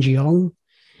 and Ken Jeong.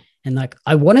 And like,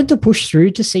 I wanted to push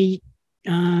through to see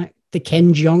the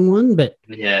Ken Jeong one, but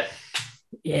yeah,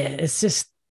 it's just,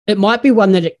 it might be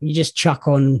one that you just chuck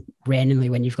on randomly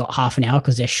when you've got half an hour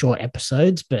because they're short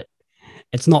episodes, but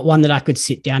it's not one that I could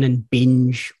sit down and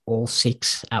binge all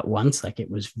 6 at once. Like it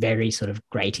was very sort of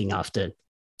grating after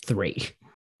 3.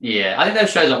 Yeah, I think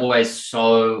those shows are always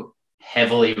so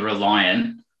heavily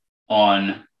reliant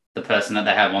on the person that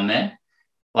they have on there.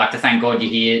 Like the Thank God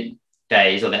You're Here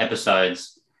days or the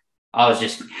episodes, I was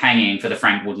just hanging for the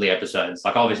Frank Woodley episodes.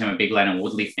 Like obviously I'm a big Lennon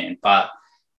Woodley fan, but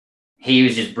he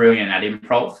was just brilliant at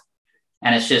improv.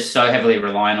 And it's just so heavily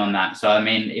reliant on that. So, I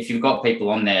mean, if you've got people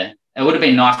on there, it would have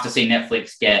been nice to see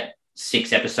Netflix get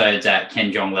 6 episodes at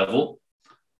Ken Jeong level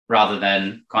rather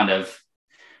than kind of,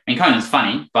 I mean, Conan's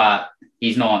funny, but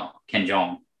he's not Ken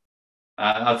Jeong.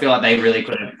 I feel like they really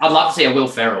could have. I'd love to see a Will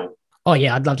Ferrell. Oh,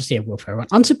 yeah, I'd love to see a Will Ferrell.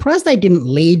 I'm surprised they didn't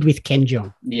lead with Ken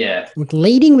Jeong. Yeah. Like,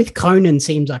 leading with Conan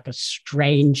seems like a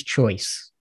strange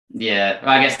choice. Yeah,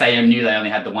 I guess they knew they only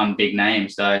had the one big name,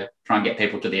 so try and get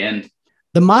people to the end.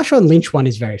 The Marshawn Lynch one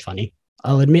is very funny.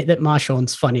 I'll admit that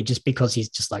Marshawn's funny just because he's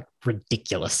just like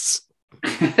ridiculous.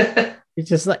 It's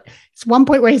just like, it's one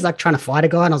point where he's like trying to fight a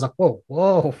guy and I was like,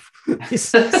 whoa.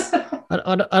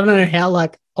 I don't know how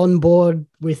like on board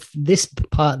with this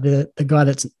part, the guy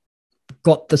that's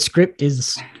got the script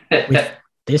is with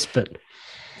this, but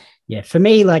yeah, for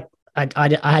me, like I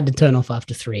had to turn off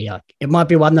after 3. Like, it might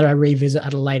be one that I revisit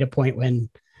at a later point when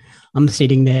I'm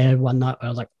sitting there one night where I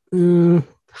was like,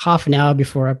 half an hour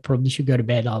before I probably should go to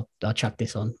bed, I'll chuck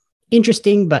this on.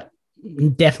 Interesting, but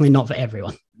definitely not for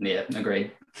everyone. Yeah,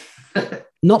 agreed.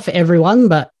 Not for everyone,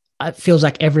 but it feels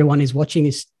like everyone is watching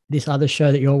this other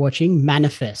show that you're watching,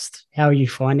 Manifest. How are you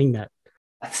finding that?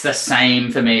 It's the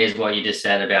same for me as what you just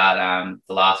said about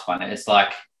the last one. It's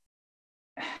like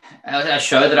a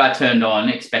show that I turned on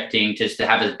expecting just to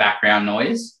have as background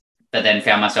noise, but then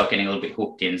found myself getting a little bit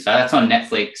hooked in. So that's on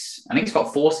Netflix. I think it's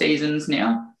got 4 seasons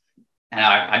now. And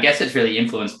I guess it's really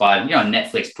influenced by,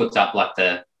 Netflix puts up like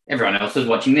everyone else is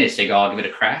watching this. So you go, I'll give it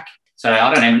a crack. So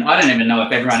I don't even know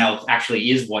if everyone else actually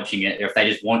is watching it or if they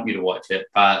just want you to watch it,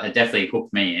 but it definitely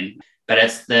hooked me in. But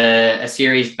it's a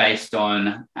series based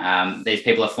on these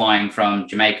people are flying from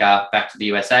Jamaica back to the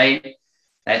USA.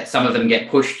 Some of them get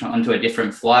pushed onto a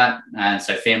different flight, and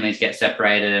so families get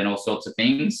separated and all sorts of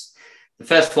things. The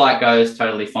first flight goes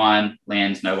totally fine,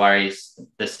 lands, no worries.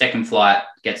 The second flight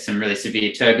gets some really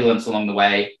severe turbulence along the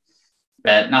way,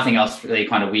 but nothing else really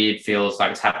kind of weird feels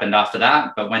like it's happened after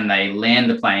that. But when they land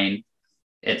the plane,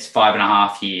 it's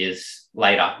 5.5 years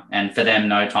later. And for them,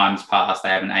 no time's passed. They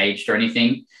haven't aged or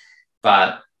anything,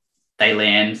 but they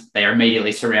land, they are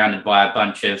immediately surrounded by a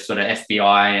bunch of sort of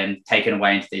FBI and taken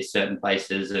away into these certain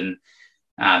places and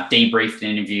debriefed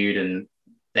and interviewed. And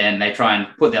then they try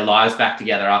and put their lives back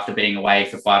together after being away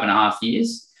for 5.5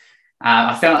 years.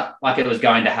 I felt like it was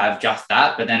going to have just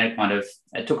that, but then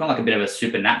it took on like a bit of a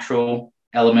supernatural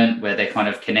element where they're kind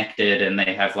of connected and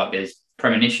they have like these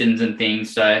premonitions and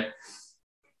things. So,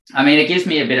 I mean, it gives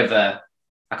me a bit of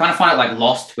I kind of find it like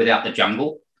Lost without the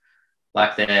jungle.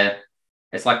 Like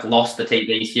it's like Lost, the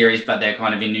TV series, but they're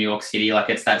kind of in New York City. Like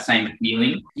it's that same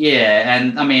feeling. Yeah.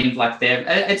 And I mean, like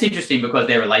it's interesting because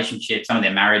their relationships, some of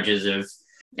their marriages have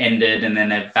ended and then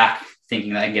they're back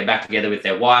thinking they can get back together with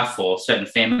their wife, or certain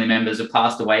family members have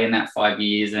passed away in that 5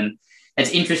 years. And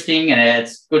it's interesting and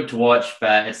it's good to watch,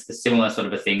 but it's the similar sort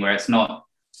of a thing where it's not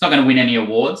going to win any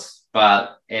awards,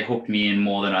 but it hooked me in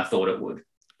more than I thought it would.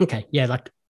 Okay. Yeah. Like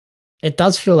It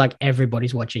does feel like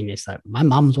everybody's watching this. Like my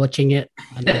mum's watching it.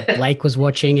 I know Blake was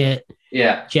watching it.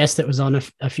 Yeah. Jess, that was on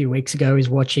a few weeks ago, is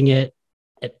watching it.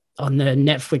 On the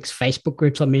Netflix Facebook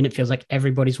groups I'm in, it feels like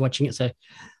everybody's watching it. So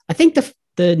I think the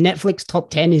Netflix top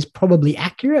 10 is probably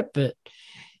accurate, but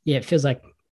yeah, it feels like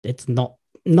it's not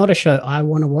a show I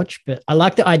want to watch. But I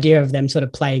like the idea of them sort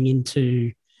of playing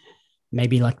into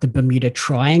maybe like the Bermuda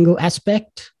Triangle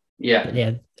aspect. Yeah. But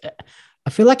yeah, I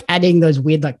feel like adding those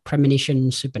weird like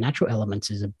premonition supernatural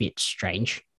elements is a bit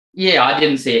strange. Yeah, I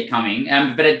didn't see it coming.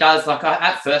 But it does, like,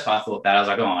 at first I thought that. I was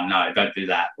like, oh, no, don't do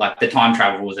that. Like, the time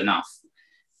travel was enough.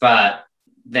 But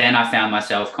then I found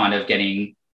myself kind of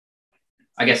getting,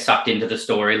 I guess, sucked into the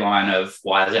storyline of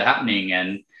why is it happening?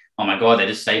 And, oh, my God, they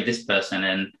just saved this person.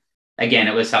 And, again,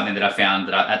 it was something that I found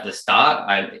that at the start,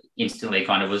 I instantly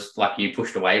kind of was, like you,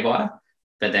 pushed away by,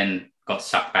 but then got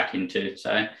sucked back into.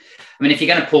 So, I mean, if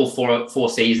you're going to pull four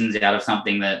seasons out of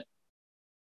something that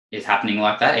is happening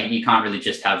like that, you can't really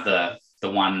just have the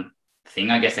one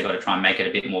thing. I guess they've got to try and make it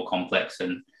a bit more complex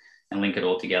and link it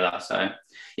all together. So,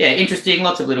 yeah, interesting.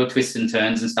 Lots of little twists and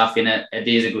turns and stuff in it. It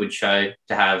is a good show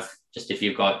to have just if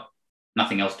you've got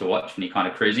nothing else to watch and you're kind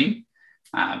of cruising.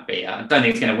 But yeah, I don't think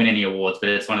it's going to win any awards, but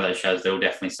it's one of those shows that will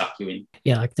definitely suck you in.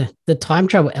 Yeah, like the time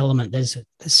travel element, there's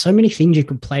so many things you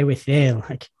could play with there.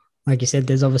 Like you said,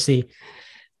 there's obviously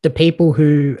the people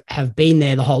who have been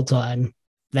there the whole time.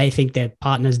 They think their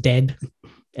partner's dead,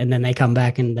 and then they come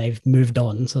back and they've moved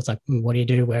on. So it's like, what do you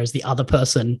do? Whereas the other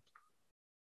person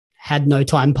had no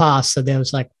time passed. So they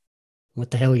was like, what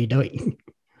the hell are you doing?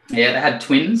 Yeah, they had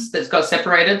twins that got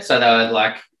separated. So they were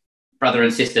like brother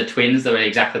and sister twins that were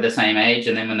exactly the same age.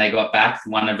 And then when they got back,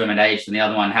 one of them had aged and the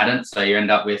other one hadn't. So you end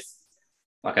up with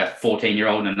like a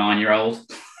 14-year-old and a 9-year-old.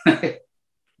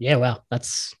 Yeah, wow,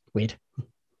 that's weird.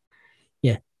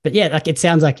 Yeah. But yeah, like it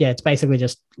sounds like, yeah, it's basically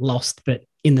just Lost, but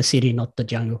in the city, not the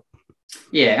jungle.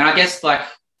 Yeah. And I guess like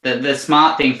the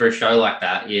smart thing for a show like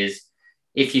that is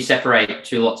if you separate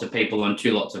two lots of people on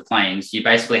two lots of planes, you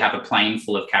basically have a plane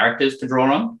full of characters to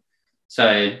draw on.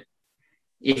 So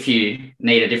if you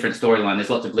need a different storyline, there's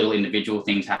lots of little individual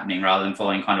things happening rather than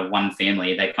following kind of one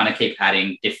family. They kind of keep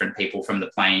adding different people from the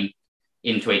plane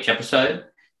into each episode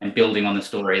and building on the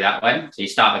story that way. So you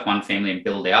start with one family and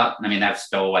build out. I mean, they have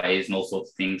stowaways and all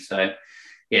sorts of things. So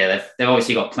yeah, they've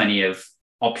obviously got plenty of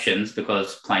options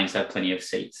because planes have plenty of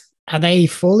seats. Are they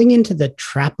falling into the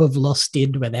trap of Lost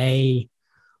did where they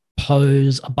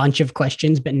pose a bunch of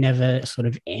questions but never sort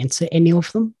of answer any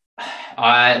of them?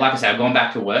 Like I said, I've gone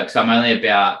back to work, so I'm only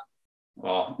about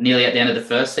nearly at the end of the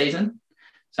first season.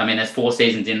 So I mean, there's 4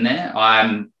 seasons in there.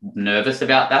 I'm nervous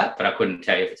about that, but I couldn't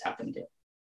tell you if it's happened yet.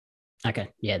 Okay,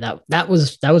 yeah, that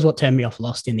was what turned me off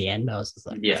Lost in the end. I was just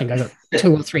like, yeah. I think I got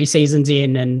 2 or 3 seasons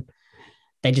in, and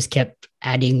they just kept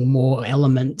adding more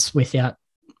elements without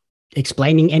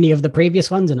explaining any of the previous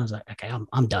ones, and I was like, okay,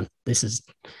 I'm done. This is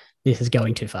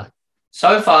going too far.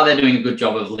 So far, they're doing a good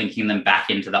job of linking them back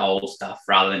into the old stuff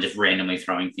rather than just randomly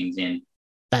throwing things in.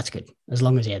 That's good. As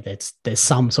long as, yeah, there's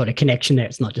some sort of connection there.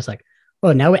 It's not just like,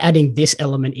 oh, now we're adding this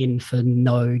element in for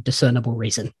no discernible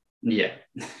reason. Yeah.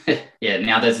 Yeah,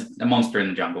 now there's a monster in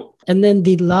the jungle. And then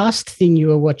the last thing you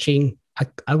were watching,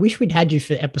 I wish we'd had you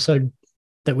for episode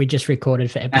that we just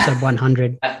recorded for episode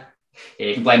 100. Yeah,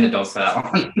 you can blame the dogs for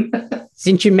that one.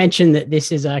 Since you mentioned that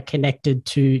this is connected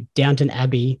to Downton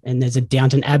Abbey and there's a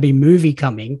Downton Abbey movie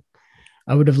coming,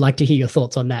 I would have liked to hear your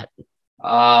thoughts on that.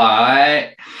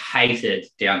 I hated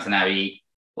Downton Abbey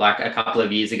like a couple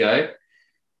of years ago,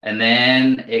 and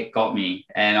then it got me,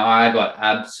 and I got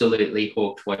absolutely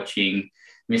hooked watching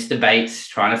Mr. Bates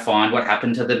trying to find what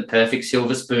happened to the perfect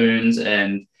silver spoons,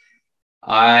 and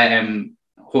I am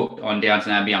hooked on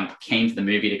Downton Abbey. I'm keen for the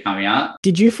movie to come out.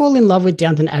 Did you fall in love with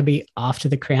Downton Abbey after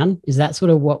The Crown? Is that sort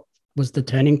of what was the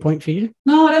turning point for you?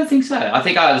 No, I don't think so. I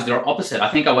think I was the opposite. I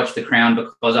think I watched The Crown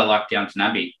because I liked Downton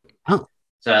Abbey. Oh.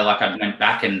 So like I went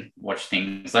back and watched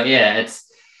things. Like, yeah, it's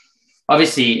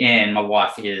obviously Anne, my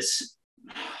wife, is,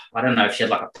 I don't know if she had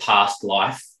like a past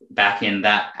life back in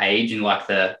that age in like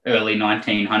the early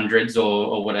 1900s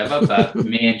or whatever. But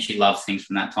man, she loves things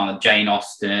from that time, like Jane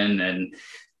Austen and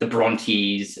the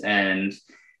Brontes, and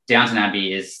Downton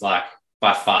Abbey is like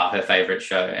by far her favorite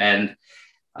show. And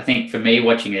I think for me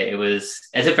watching it's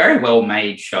a very well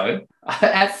made show.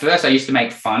 At first I used to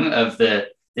make fun of the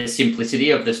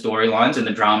simplicity of the storylines and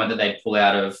the drama that they pull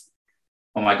out of,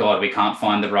 oh my God, we can't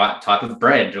find the right type of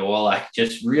bread, or like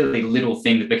just really little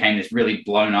things became this really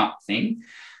blown up thing.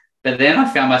 But then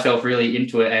I found myself really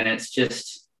into it, and it's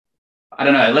just, I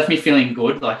don't know, it left me feeling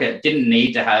good. Like it didn't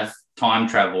need to have time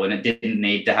travel, and it didn't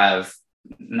need to have,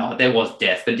 no, there was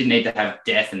death, but it didn't need to have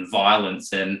death and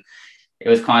violence. And it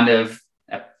was kind of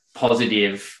a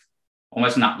positive,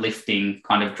 almost an uplifting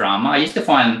kind of drama.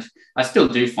 I still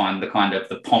do find the kind of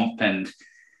the pomp and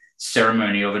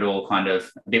ceremony of it all kind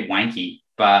of a bit wanky,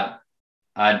 but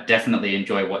I definitely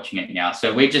enjoy watching it now.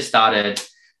 So we just started,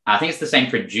 I think it's the same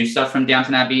producer from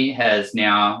Downton Abbey has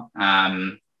now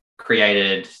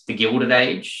created The Gilded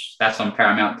Age. That's on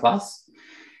Paramount Plus.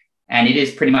 And it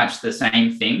is pretty much the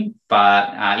same thing,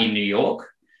 but in New York.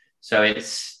 So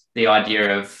it's the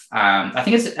idea of, I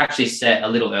think it's actually set a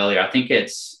little earlier. I think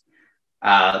it's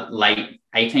late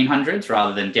 1800s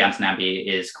rather than Downton Abbey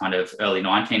is kind of early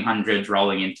 1900s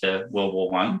rolling into World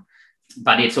War I.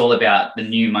 But it's all about the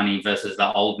new money versus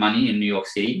the old money in New York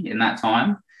City in that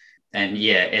time. And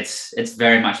yeah, it's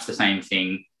very much the same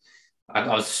thing. I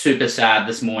was super sad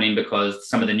this morning because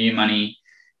some of the new money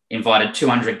invited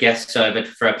 200 guests over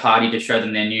for a party to show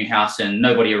them their new house and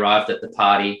nobody arrived at the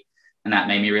party. And that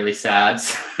made me really sad.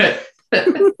 I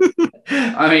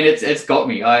mean, it's got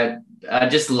me. I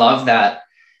just love that,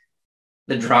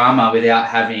 the drama without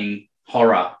having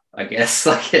horror, I guess.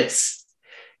 Like it's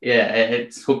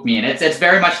hooked me in. It's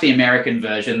very much the American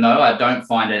version though. I don't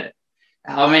find it,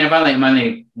 I mean, I'm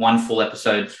only one full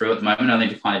episode through at the moment,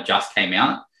 only kind of just came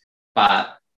out.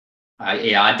 But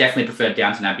I definitely prefer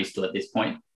Downton Abbey still at this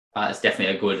point. It's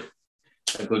definitely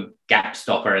a good gap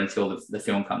stopper until the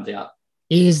film comes out.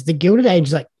 Is The Gilded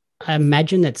Age like, I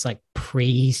imagine that's like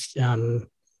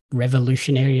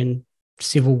revolutionary and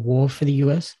Civil War for the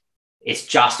US? It's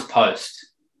just post.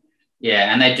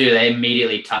 Yeah, and they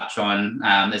immediately touch on,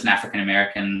 there's an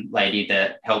African-American lady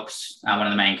that helps one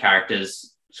of the main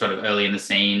characters sort of early in the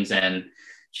scenes, and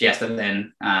she has to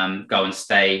then go and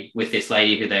stay with this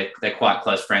lady who they're quite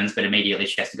close friends, but immediately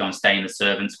she has to go and stay in the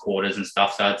servants' quarters and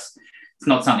stuff. So it's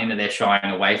not something that they're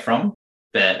shying away from,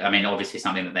 but I mean, obviously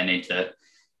something that they need to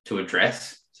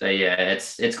address. So yeah,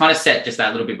 it's kind of set just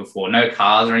that little bit before. No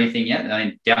cars or anything yet. I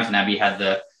mean, Downton Abbey had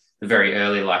the very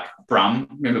early like Brum.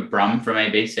 Remember Brum from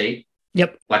ABC?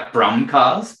 Yep. Like Brum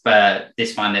cars, but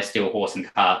this one they're still horse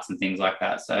and carts and things like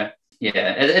that. So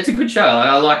yeah, it's a good show.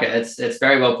 I like it. It's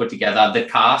very well put together. The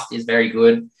cast is very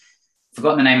good.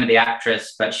 Forgotten the name of the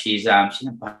actress, but she's in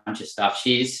a bunch of stuff.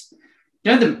 She's,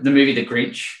 you know, the movie The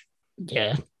Grinch?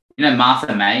 Yeah. You know,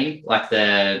 Martha May, like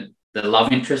the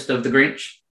love interest of The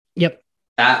Grinch? Yep.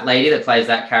 That lady that plays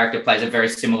that character plays a very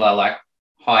similar, like,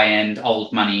 high-end,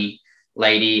 old money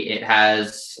lady. It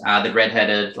has the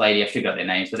redheaded lady, I should have got their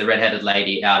names, but the redheaded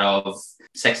lady out of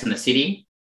Sex and the City.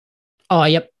 Oh,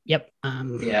 yep.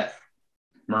 Yeah.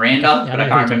 Miranda, but I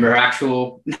can't remember her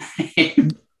actual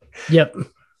name. Yep.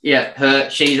 Yeah,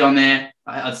 she's on there.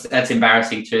 That's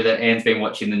embarrassing too, that Anne's been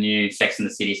watching the new Sex and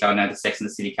the City, so I know the Sex and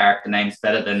the City character names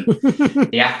better than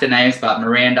the actor names, but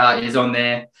Miranda is on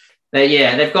there. But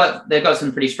yeah, they've got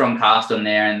some pretty strong cast on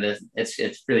there, and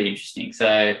it's really interesting.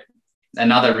 So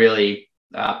another really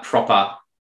proper,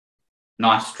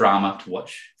 nice drama to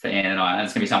watch for Anne and I, and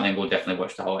it's going to be something we'll definitely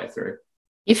watch the whole way through.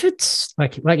 If it's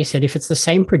like you said, if it's the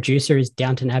same producer as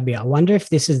Downton Abbey, I wonder if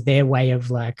this is their way of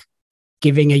like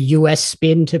giving a US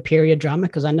spin to period drama,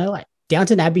 because I know like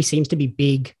Downton Abbey seems to be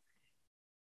big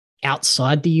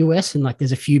outside the US, and like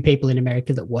there's a few people in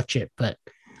America that watch it, but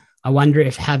I wonder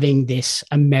if having this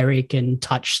American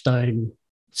touchstone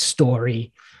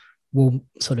story will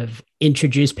sort of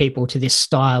introduce people to this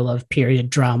style of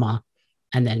period drama,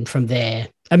 and then from there,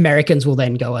 Americans will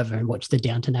then go over and watch the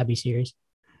Downton Abbey series.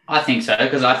 I think so,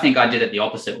 because I think I did it the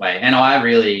opposite way. And I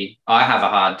have a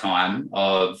hard time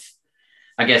of,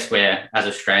 I guess we're, as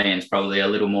Australians, probably a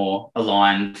little more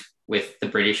aligned with the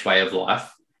British way of life.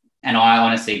 And I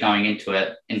honestly, going into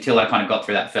it, until I kind of got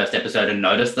through that first episode and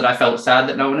noticed that I felt sad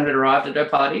that no one had arrived at her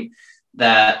party,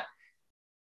 that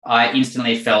I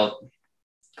instantly felt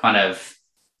kind of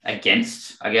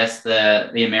against, I guess,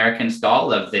 the American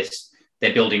style of this.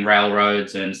 They're building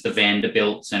railroads and it's the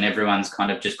Vanderbilts and everyone's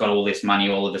kind of just got all this money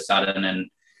all of a sudden,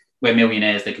 and we're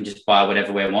millionaires that can just buy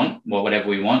whatever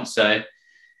we want. So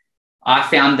I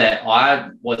found that I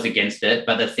was against it,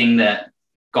 but the thing that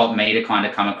got me to kind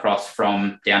of come across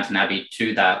from Downton Abbey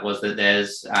to that was that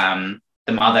there's the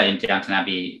mother in Downton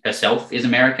Abbey herself is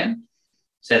American.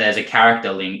 So there's a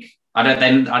character link. I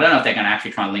don't know if they're going to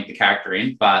actually try and link the character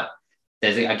in, but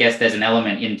I guess there's an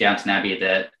element in Downton Abbey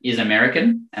that is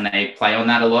American, and they play on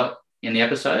that a lot in the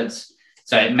episodes.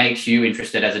 So it makes you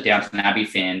interested as a Downton Abbey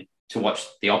fan to watch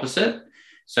the opposite.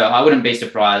 So I wouldn't be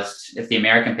surprised if the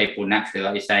American people naturally,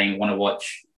 like you're saying, want to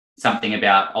watch something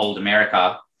about old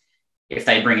America, if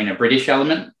they bring in a British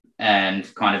element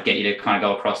and kind of get you to kind of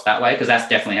go across that way, because that's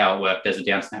definitely how it worked as a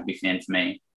Downton Abbey fan for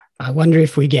me. I wonder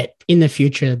if we get in the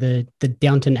future the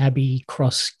Downton Abbey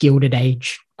cross Gilded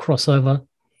Age crossover.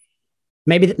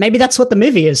 Maybe that's what the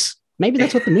movie is. Maybe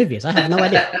that's what the movie is. I have no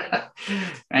idea.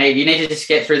 Hey, you need to just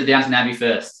get through the Downton Abbey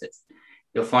first.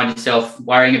 You'll find yourself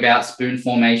worrying about spoon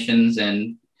formations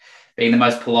and being the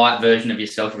most polite version of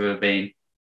yourself you've ever been.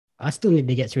 I still need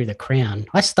to get through The Crown.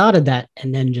 I started that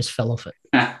and then just fell off it.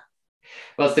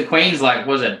 Well, it's the Queen's, like,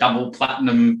 was it double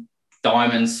platinum,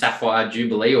 diamond, sapphire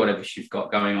jubilee or whatever she's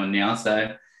got going on now.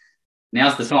 So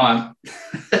now's the time.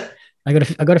 I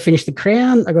got to finish The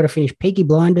Crown. I got to finish Peaky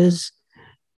Blinders.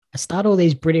 I start all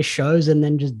these British shows and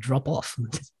then just drop off.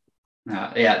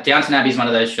 Yeah, Downton Abbey is one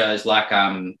of those shows like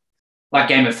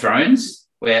Game of Thrones,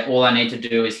 where all I need to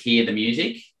do is hear the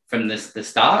music from the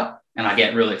start, and I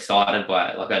get really excited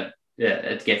by it.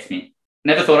 It gets me.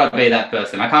 Never thought I'd be that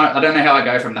person. I don't know how I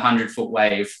go from the 100-foot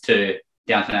wave to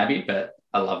Downton Abbey, but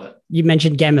I love it. You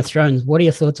mentioned Game of Thrones. What are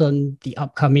your thoughts on the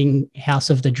upcoming House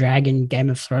of the Dragon Game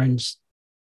of Thrones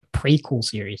prequel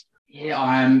series? Yeah,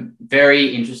 I'm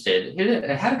very interested. It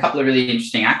had a couple of really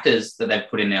interesting actors that they've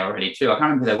put in there already too. I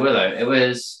can't remember who they were though. It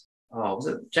was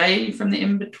it Jay from The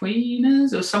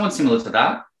In-Betweeners? It was someone similar to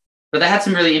that. But they had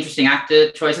some really interesting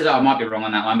actor choices. I might be wrong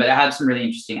on that one, but they had some really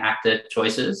interesting actor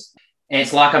choices. And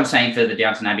it's like I'm saying for the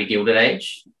Downton Abbey Gilded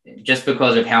Age. Just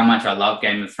because of how much I love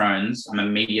Game of Thrones, I'm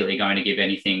immediately going to give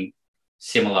anything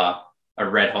similar a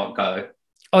red hot go.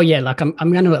 Oh yeah, like I'm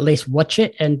going to at least watch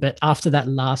it, but after that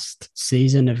last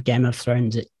season of Game of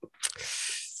Thrones,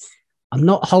 I'm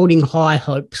not holding high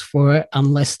hopes for it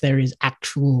unless there is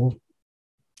actual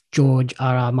George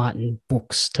R.R. Martin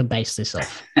books to base this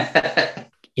off.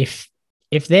 If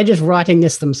they're just writing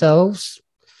this themselves,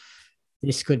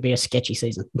 this could be a sketchy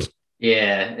season.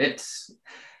 Yeah,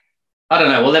 I don't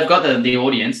know. Well, they've got the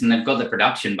audience and they've got the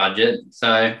production budget,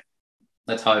 so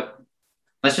let's hope.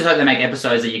 Let's just hope they make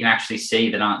episodes that you can actually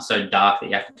see that aren't so dark that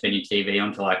you have to turn your TV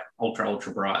on to like ultra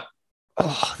bright.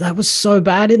 Oh, that was so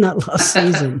bad in that last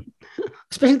season.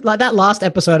 Especially like that last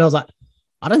episode, I was like,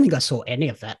 I don't think I saw any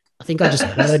of that. I think I just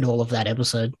heard all of that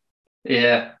episode.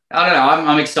 Yeah. I don't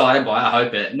know. I'm excited by it. I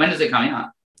hope it. When does it come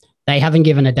out? They haven't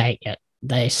given a date yet.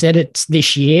 They said it's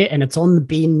this year and it's on the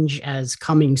binge as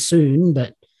coming soon,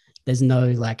 but there's no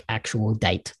like actual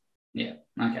date. Yeah.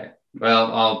 Okay.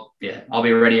 Well, I'll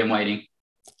be ready and waiting.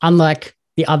 Unlike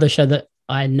the other show that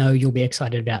I know you'll be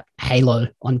excited about, Halo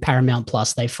on Paramount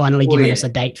Plus. They've finally given us a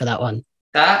date for that one.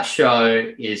 That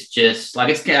show is just like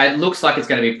it looks like it's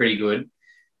going to be pretty good,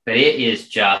 but it is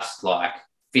just like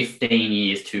 15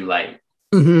 years too late.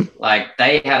 Mm-hmm. Like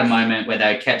they had a moment where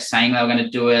they kept saying they were going to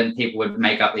do it and people would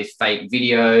make up these fake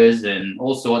videos and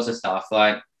all sorts of stuff.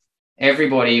 Like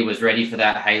everybody was ready for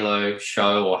that Halo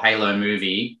show or Halo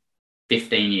movie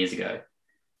 15 years ago.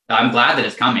 I'm glad that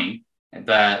it's coming.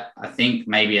 But I think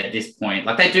maybe at this point,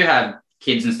 like they do have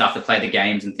kids and stuff that play the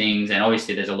games and things. And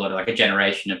obviously there's a lot of like a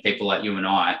generation of people like you and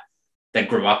I that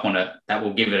grew up on it that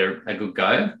will give it a good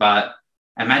go. But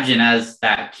imagine as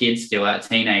that kid still, that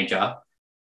teenager,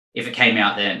 if it came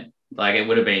out then, like it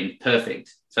would have been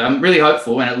perfect. So I'm really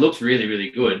hopeful and it looks really, really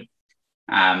good.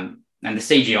 And the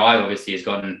CGI obviously has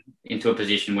gotten into a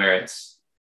position where it's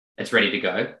ready to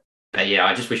go. But yeah,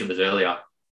 I just wish it was earlier.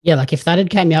 Yeah, like if that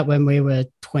had came out when we were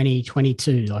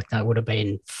 2022, like that would have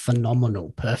been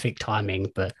phenomenal, perfect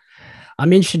timing. But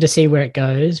I'm interested to see where it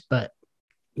goes. But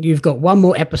you've got one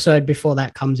more episode before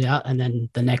that comes out, and then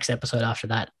the next episode after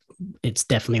that, it's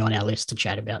definitely on our list to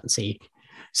chat about and see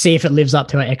if it lives up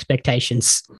to our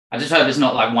expectations. I just hope it's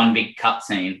not like one big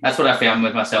cutscene. That's what I found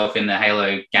with myself in the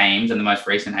Halo games, and the most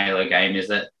recent Halo game is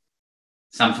that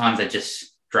sometimes they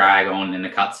just drag on in the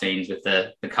cutscenes with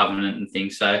the Covenant and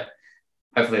things. So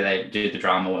hopefully they do the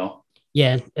drama well.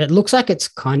 Yeah, it looks like it's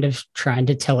kind of trying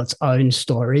to tell its own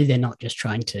story. They're not just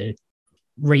trying to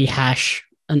rehash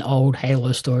an old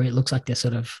Halo story. It looks like they're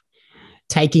sort of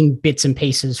taking bits and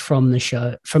pieces from the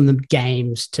show, from the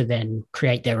games, to then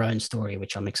create their own story,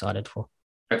 which I'm excited for.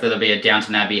 Hopefully there'll be a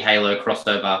Downton Abbey Halo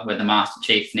crossover where the Master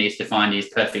Chief needs to find his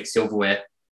perfect silverware.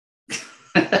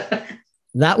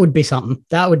 That would be something.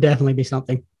 That would definitely be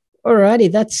something.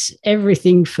 Alrighty, that's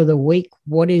everything for the week.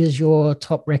 What is your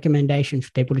top recommendation for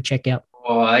people to check out?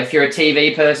 Well, if you're a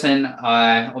TV person,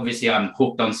 I'm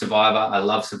hooked on Survivor. I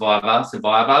love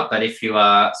Survivor. But if you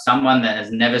are someone that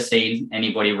has never seen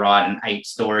anybody ride an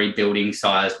 8-story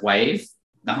building-sized wave,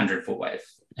 the 100-foot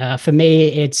wave. For me,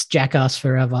 it's Jackass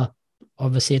Forever.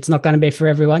 Obviously, it's not going to be for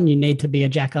everyone. You need to be a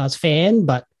Jackass fan,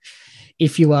 but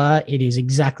if you are, it is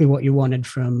exactly what you wanted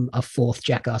from a 4th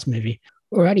Jackass movie.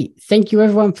 Alrighty. Thank you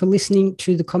everyone for listening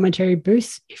to the commentary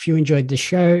booth. If you enjoyed the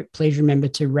show, please remember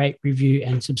to rate, review,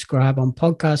 and subscribe on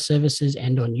podcast services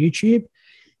and on YouTube.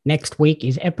 Next week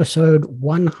is episode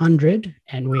 100,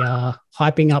 and we are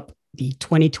hyping up the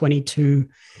 2022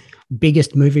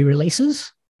 biggest movie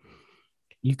releases.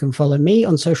 You can follow me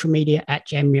on social media at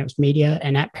Jamie Media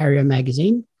and at Pario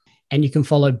Magazine. And you can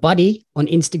follow Buddy on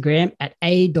Instagram at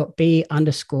a.b_csee.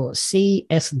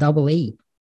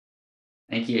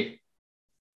 Thank you.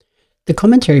 The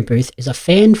Commentary Booth is a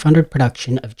fan-funded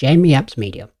production of Jamie Apps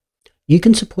Media. You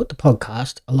can support the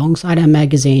podcast alongside our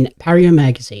magazine, Pario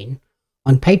Magazine,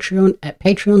 on Patreon at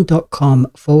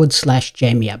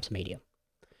patreon.com/Jamie Apps Media.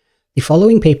 The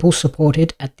following people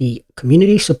supported at the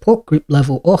community support group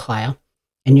level or higher,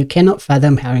 and you cannot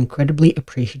fathom how incredibly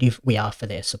appreciative we are for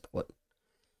their support.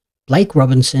 Blake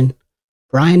Robinson,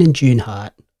 Brian and June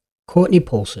Hart, Courtney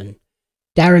Paulson,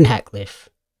 Darren Hackliff,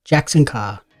 Jackson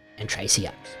Carr, and Tracy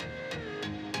Apps.